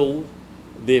fulfill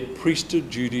their priesthood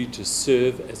duty to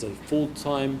serve as a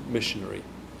full-time missionary,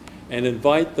 and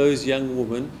invite those young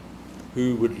women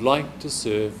who would like to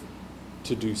serve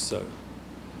to do so.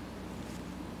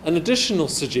 An additional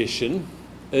suggestion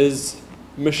is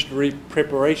missionary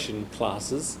preparation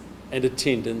classes and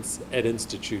attendance at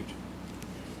Institute.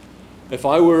 If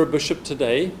I were a bishop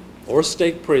today, or a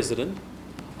stake president,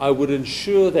 I would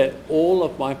ensure that all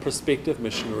of my prospective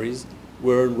missionaries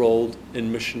were enrolled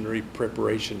in missionary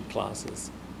preparation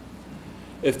classes.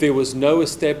 If there was no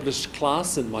established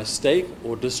class in my stake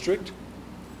or district,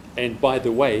 and by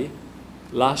the way,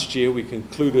 last year we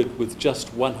concluded with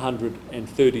just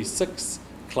 136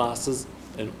 classes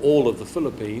in all of the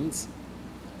Philippines,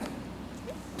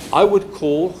 I would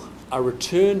call a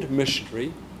returned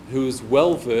missionary who is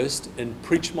well versed in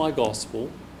Preach My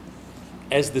Gospel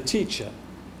as the teacher,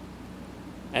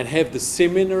 and have the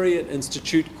seminary and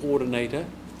institute coordinator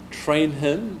train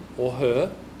him or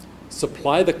her,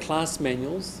 supply the class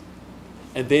manuals,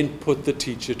 and then put the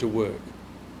teacher to work.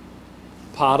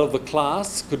 Part of the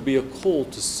class could be a call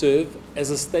to serve as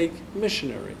a stake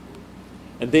missionary,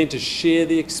 and then to share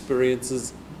the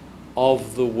experiences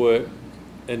of the work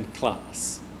in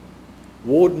class.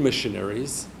 Ward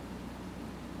missionaries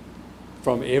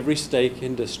from every stake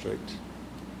and district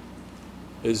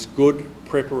is good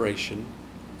preparation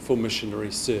for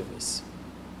missionary service.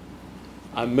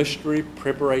 A missionary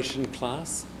preparation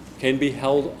class can be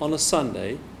held on a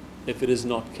Sunday if it is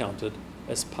not counted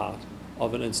as part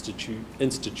of an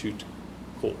institute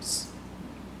course.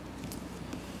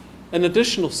 An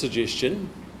additional suggestion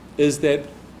is that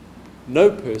no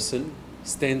person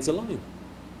stands alone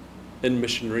in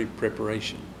missionary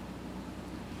preparation.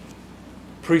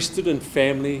 Priesthood and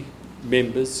family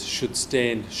members should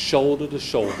stand shoulder to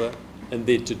shoulder in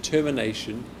their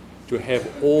determination to have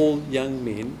all young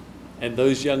men and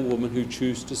those young women who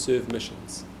choose to serve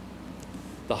missions.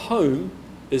 The home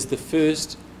is the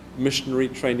first missionary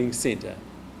training centre,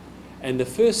 and the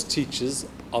first teachers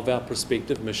of our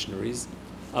prospective missionaries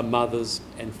are mothers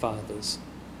and fathers.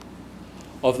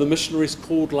 Of the missionaries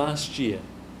called last year,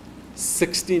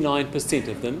 69%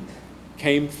 of them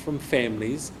came from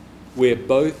families where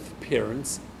both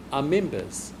parents are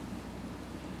members,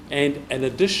 and an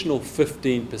additional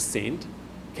 15%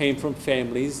 came from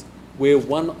families where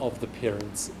one of the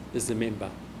parents is a member.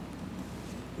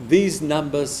 These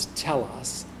numbers tell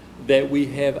us that we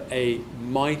have a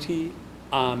mighty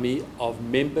army of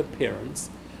member parents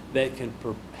that can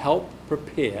help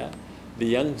prepare the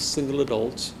young single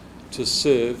adults to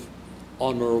serve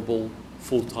honourable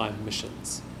full-time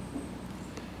missions.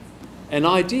 An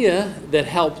idea that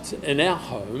helped in our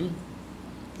home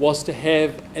was to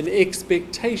have an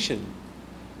expectation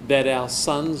that our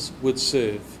sons would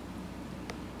serve.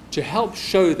 To help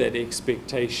show that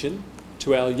expectation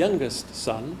to our youngest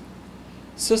son,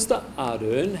 Sister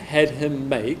Ardern had him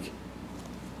make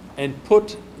and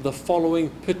put the following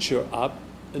picture up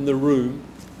in the room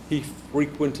he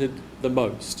frequented the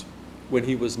most when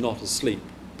he was not asleep.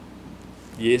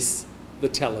 Yes, the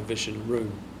television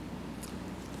room.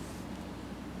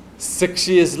 6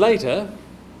 years later,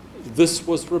 this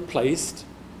was replaced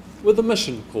with a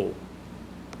mission call.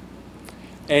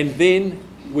 And then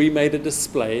we made a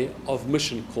display of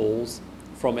mission calls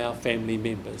from our family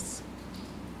members.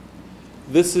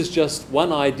 This is just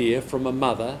one idea from a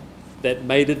mother that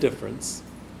made a difference,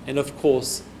 and of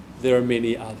course, there are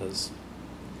many others.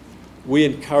 We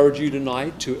encourage you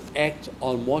tonight to act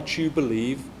on what you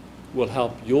believe will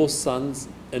help your sons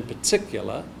in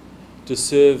particular to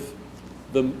serve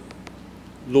the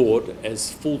Lord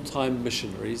as full-time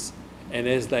missionaries and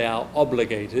as they are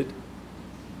obligated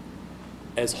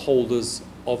as holders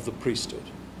of the priesthood.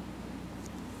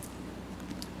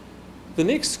 The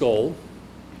next goal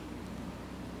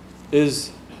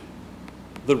is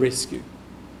the rescue.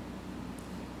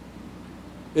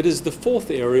 It is the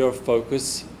fourth area of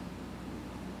focus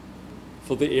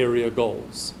for the area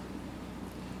goals.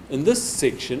 In this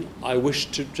section, I wish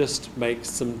to just make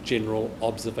some general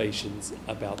observations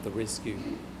about the rescue.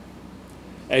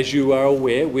 As you are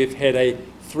aware, we've had a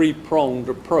three-pronged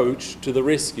approach to the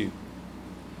rescue.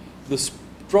 The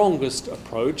strongest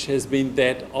approach has been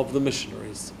that of the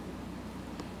missionaries.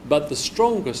 But the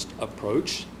strongest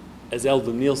approach, as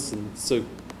Elder Nielsen so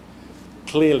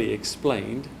clearly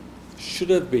explained, should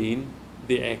have been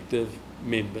the active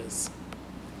members.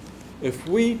 If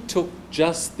we took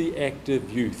just the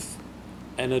active youth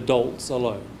and adults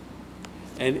alone,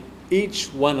 and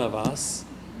each one of us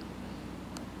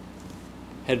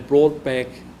had brought back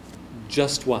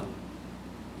just one,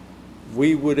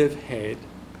 we would have had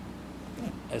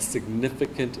a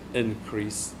significant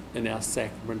increase in our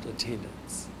sacrament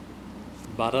attendance.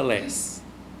 But alas,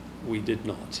 we did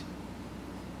not.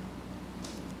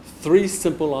 3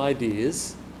 simple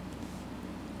ideas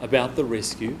about the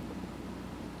rescue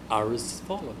are as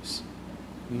follows.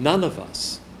 None of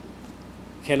us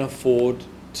can afford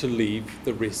to leave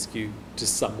the rescue to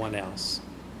someone else.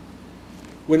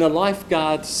 When a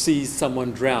lifeguard sees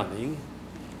someone drowning,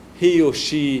 he or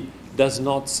she does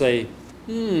not say,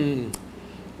 the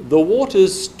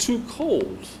water's too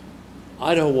cold.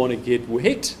 I don't want to get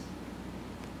wet.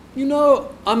 You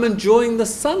know, I'm enjoying the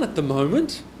sun at the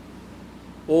moment.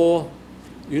 Or,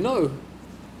 you know,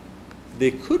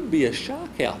 there could be a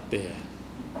shark out there.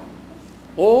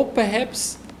 Or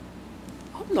perhaps,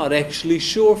 I'm not actually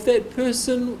sure if that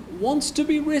person wants to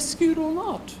be rescued or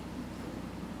not.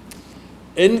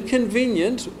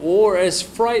 Inconvenient or as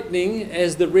frightening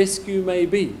as the rescue may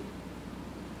be,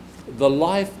 the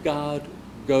lifeguard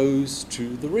goes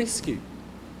to the rescue.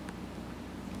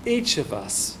 Each of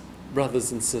us,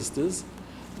 brothers and sisters,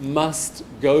 must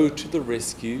go to the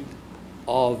rescue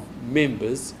of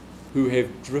members who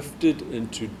have drifted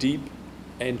into deep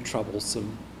and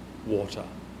troublesome water.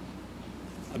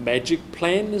 A magic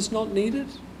plan is not needed.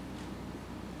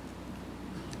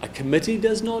 A committee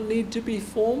does not need to be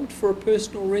formed for a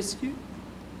personal rescue,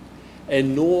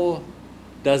 and nor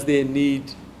does there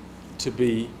need to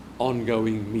be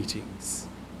ongoing meetings.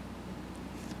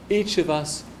 Each of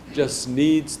us just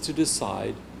needs to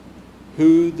decide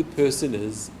who the person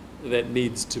is that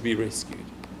needs to be rescued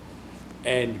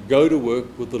and go to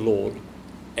work with the Lord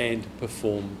and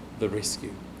perform the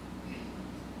rescue.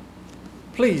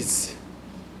 Please,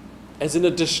 as an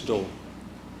additional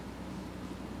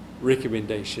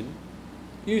recommendation,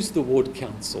 use the ward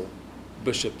council,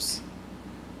 bishops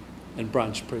and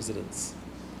branch presidents.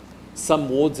 Some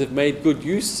wards have made good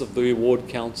use of the ward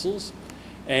councils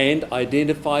and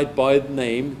identified by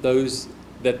name those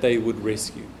that they would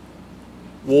rescue.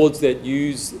 Wards that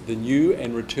use the new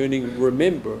and returning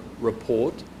remember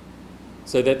report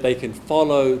so that they can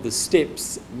follow the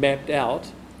steps mapped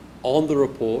out on the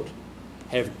report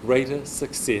have greater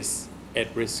success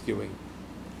at rescuing.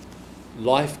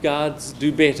 Lifeguards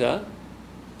do better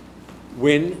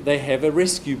when they have a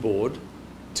rescue board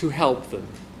to help them,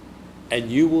 and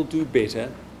you will do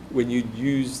better when you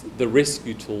use the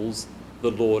rescue tools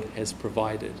the Lord has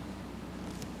provided.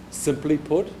 Simply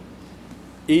put,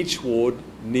 each ward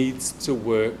needs to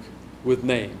work with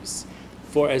names.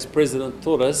 For as President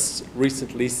Torres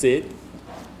recently said,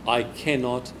 I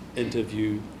cannot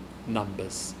interview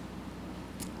numbers.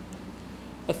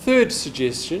 A third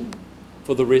suggestion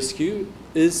for the rescue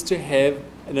is to have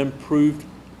an improved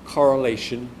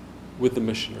correlation with the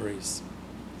missionaries.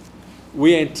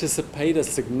 We anticipate a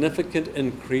significant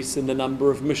increase in the number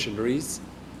of missionaries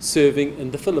serving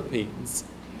in the Philippines,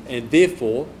 and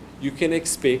therefore you can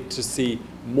expect to see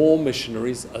more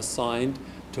missionaries assigned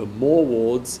to more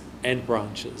wards and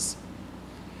branches.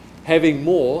 Having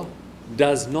more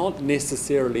does not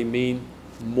necessarily mean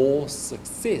more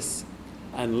success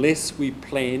unless we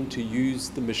plan to use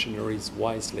the missionaries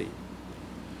wisely.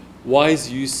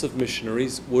 Wise use of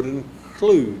missionaries would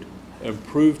include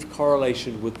improved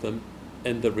correlation with them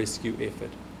in the rescue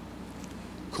effort.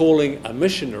 Calling a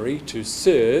missionary to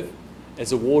serve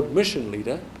as a ward mission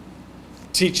leader,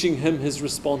 teaching him his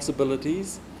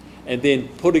responsibilities, and then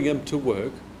putting him to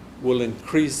work will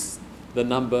increase the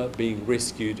number being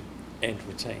rescued and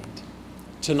retained.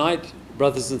 Tonight,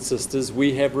 brothers and sisters,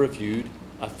 we have reviewed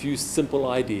a few simple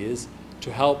ideas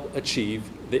to help achieve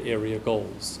the area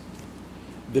goals.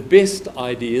 The best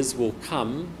ideas will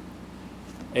come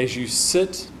as you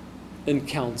sit in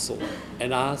council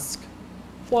and ask,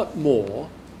 what more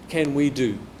can we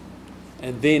do?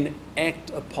 And then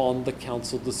act upon the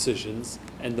council decisions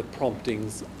and the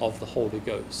promptings of the Holy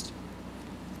Ghost.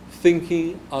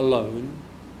 Thinking alone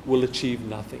will achieve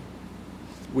nothing.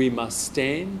 We must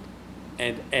stand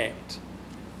and act,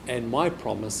 and my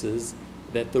promise is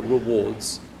that the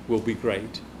rewards will be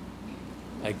great.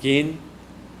 Again,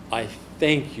 I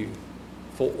thank you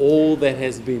for all that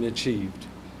has been achieved.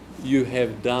 You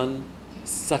have done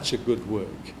such a good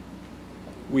work.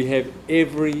 We have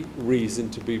every reason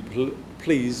to be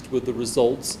pleased with the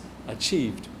results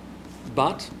achieved,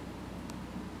 but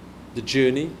the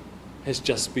journey has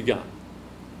just begun.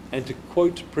 And to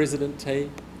quote President Tay,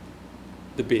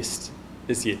 the best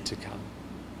is yet to come.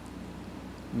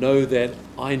 Know that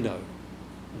I know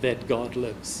that God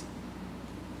lives,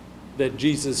 that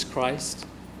Jesus Christ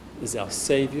is our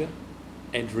Savior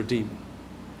and Redeemer,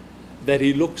 that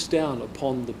he looks down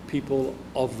upon the people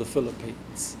of the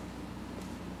Philippines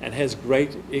and has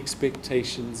great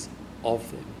expectations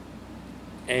of them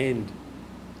and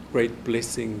great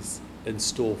blessings in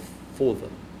store for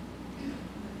them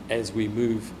as we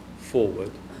move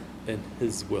forward in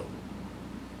his will.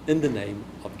 In the name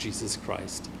of Jesus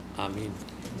Christ. Amen.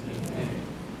 Amen.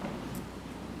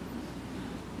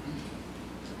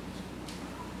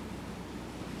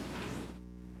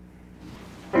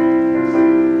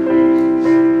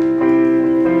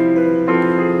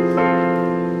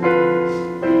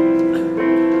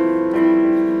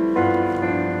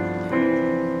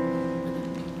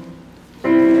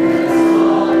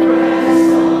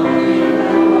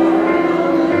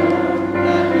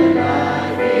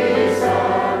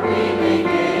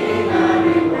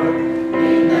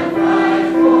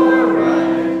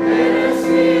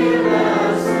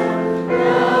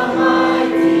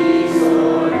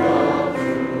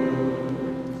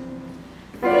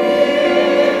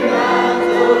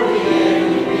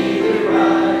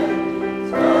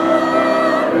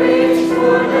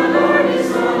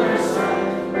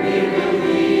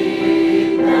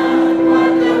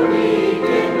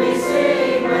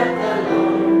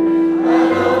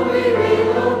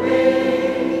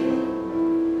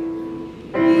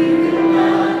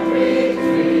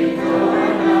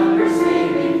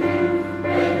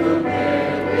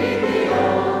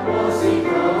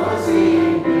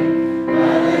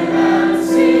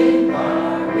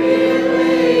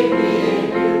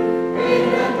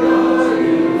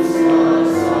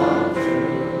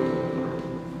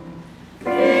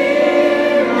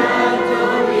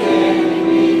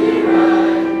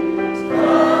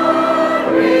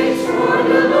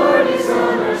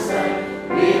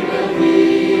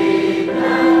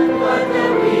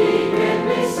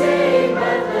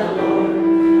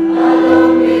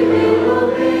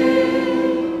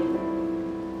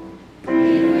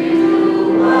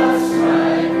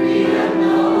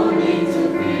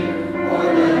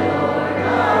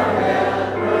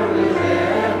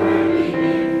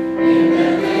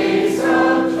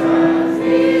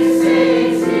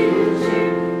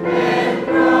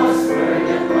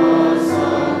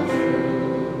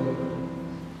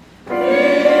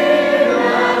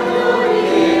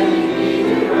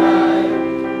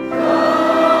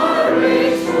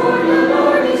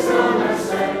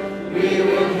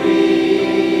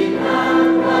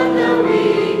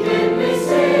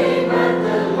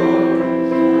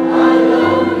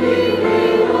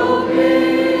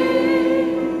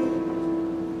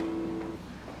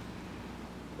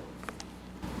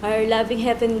 Our loving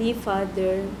Heavenly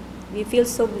Father, we feel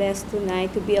so blessed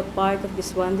tonight to be a part of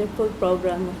this wonderful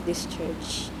program of this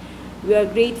church. We are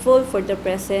grateful for the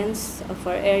presence of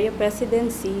our area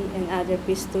presidency and other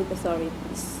priesthood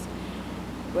authorities.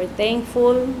 We're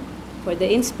thankful for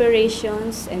the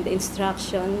inspirations and the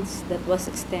instructions that was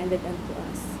extended unto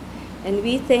us. And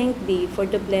we thank Thee for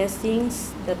the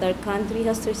blessings that our country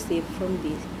has received from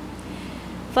Thee.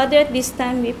 Father, at this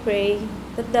time we pray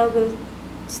that Thou wilt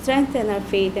strengthen our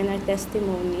faith and our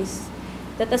testimonies,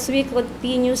 that as we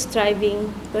continue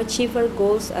striving to achieve our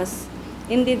goals as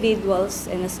individuals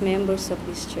and as members of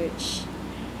this church,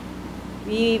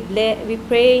 we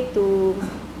pray to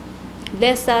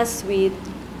bless us with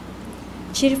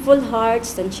cheerful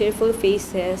hearts and cheerful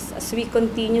faces as we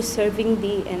continue serving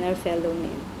Thee and our fellow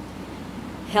men.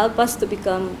 Help us to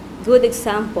become good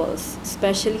examples,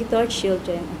 especially to our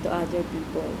children and to other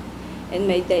people. And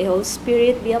may Thy Holy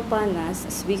Spirit be upon us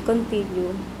as we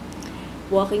continue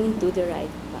walking into the right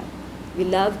path. We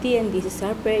love Thee, and this is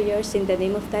our prayers in the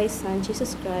name of Thy Son,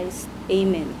 Jesus Christ.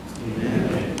 Amen.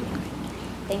 Amen.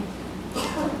 Thank you.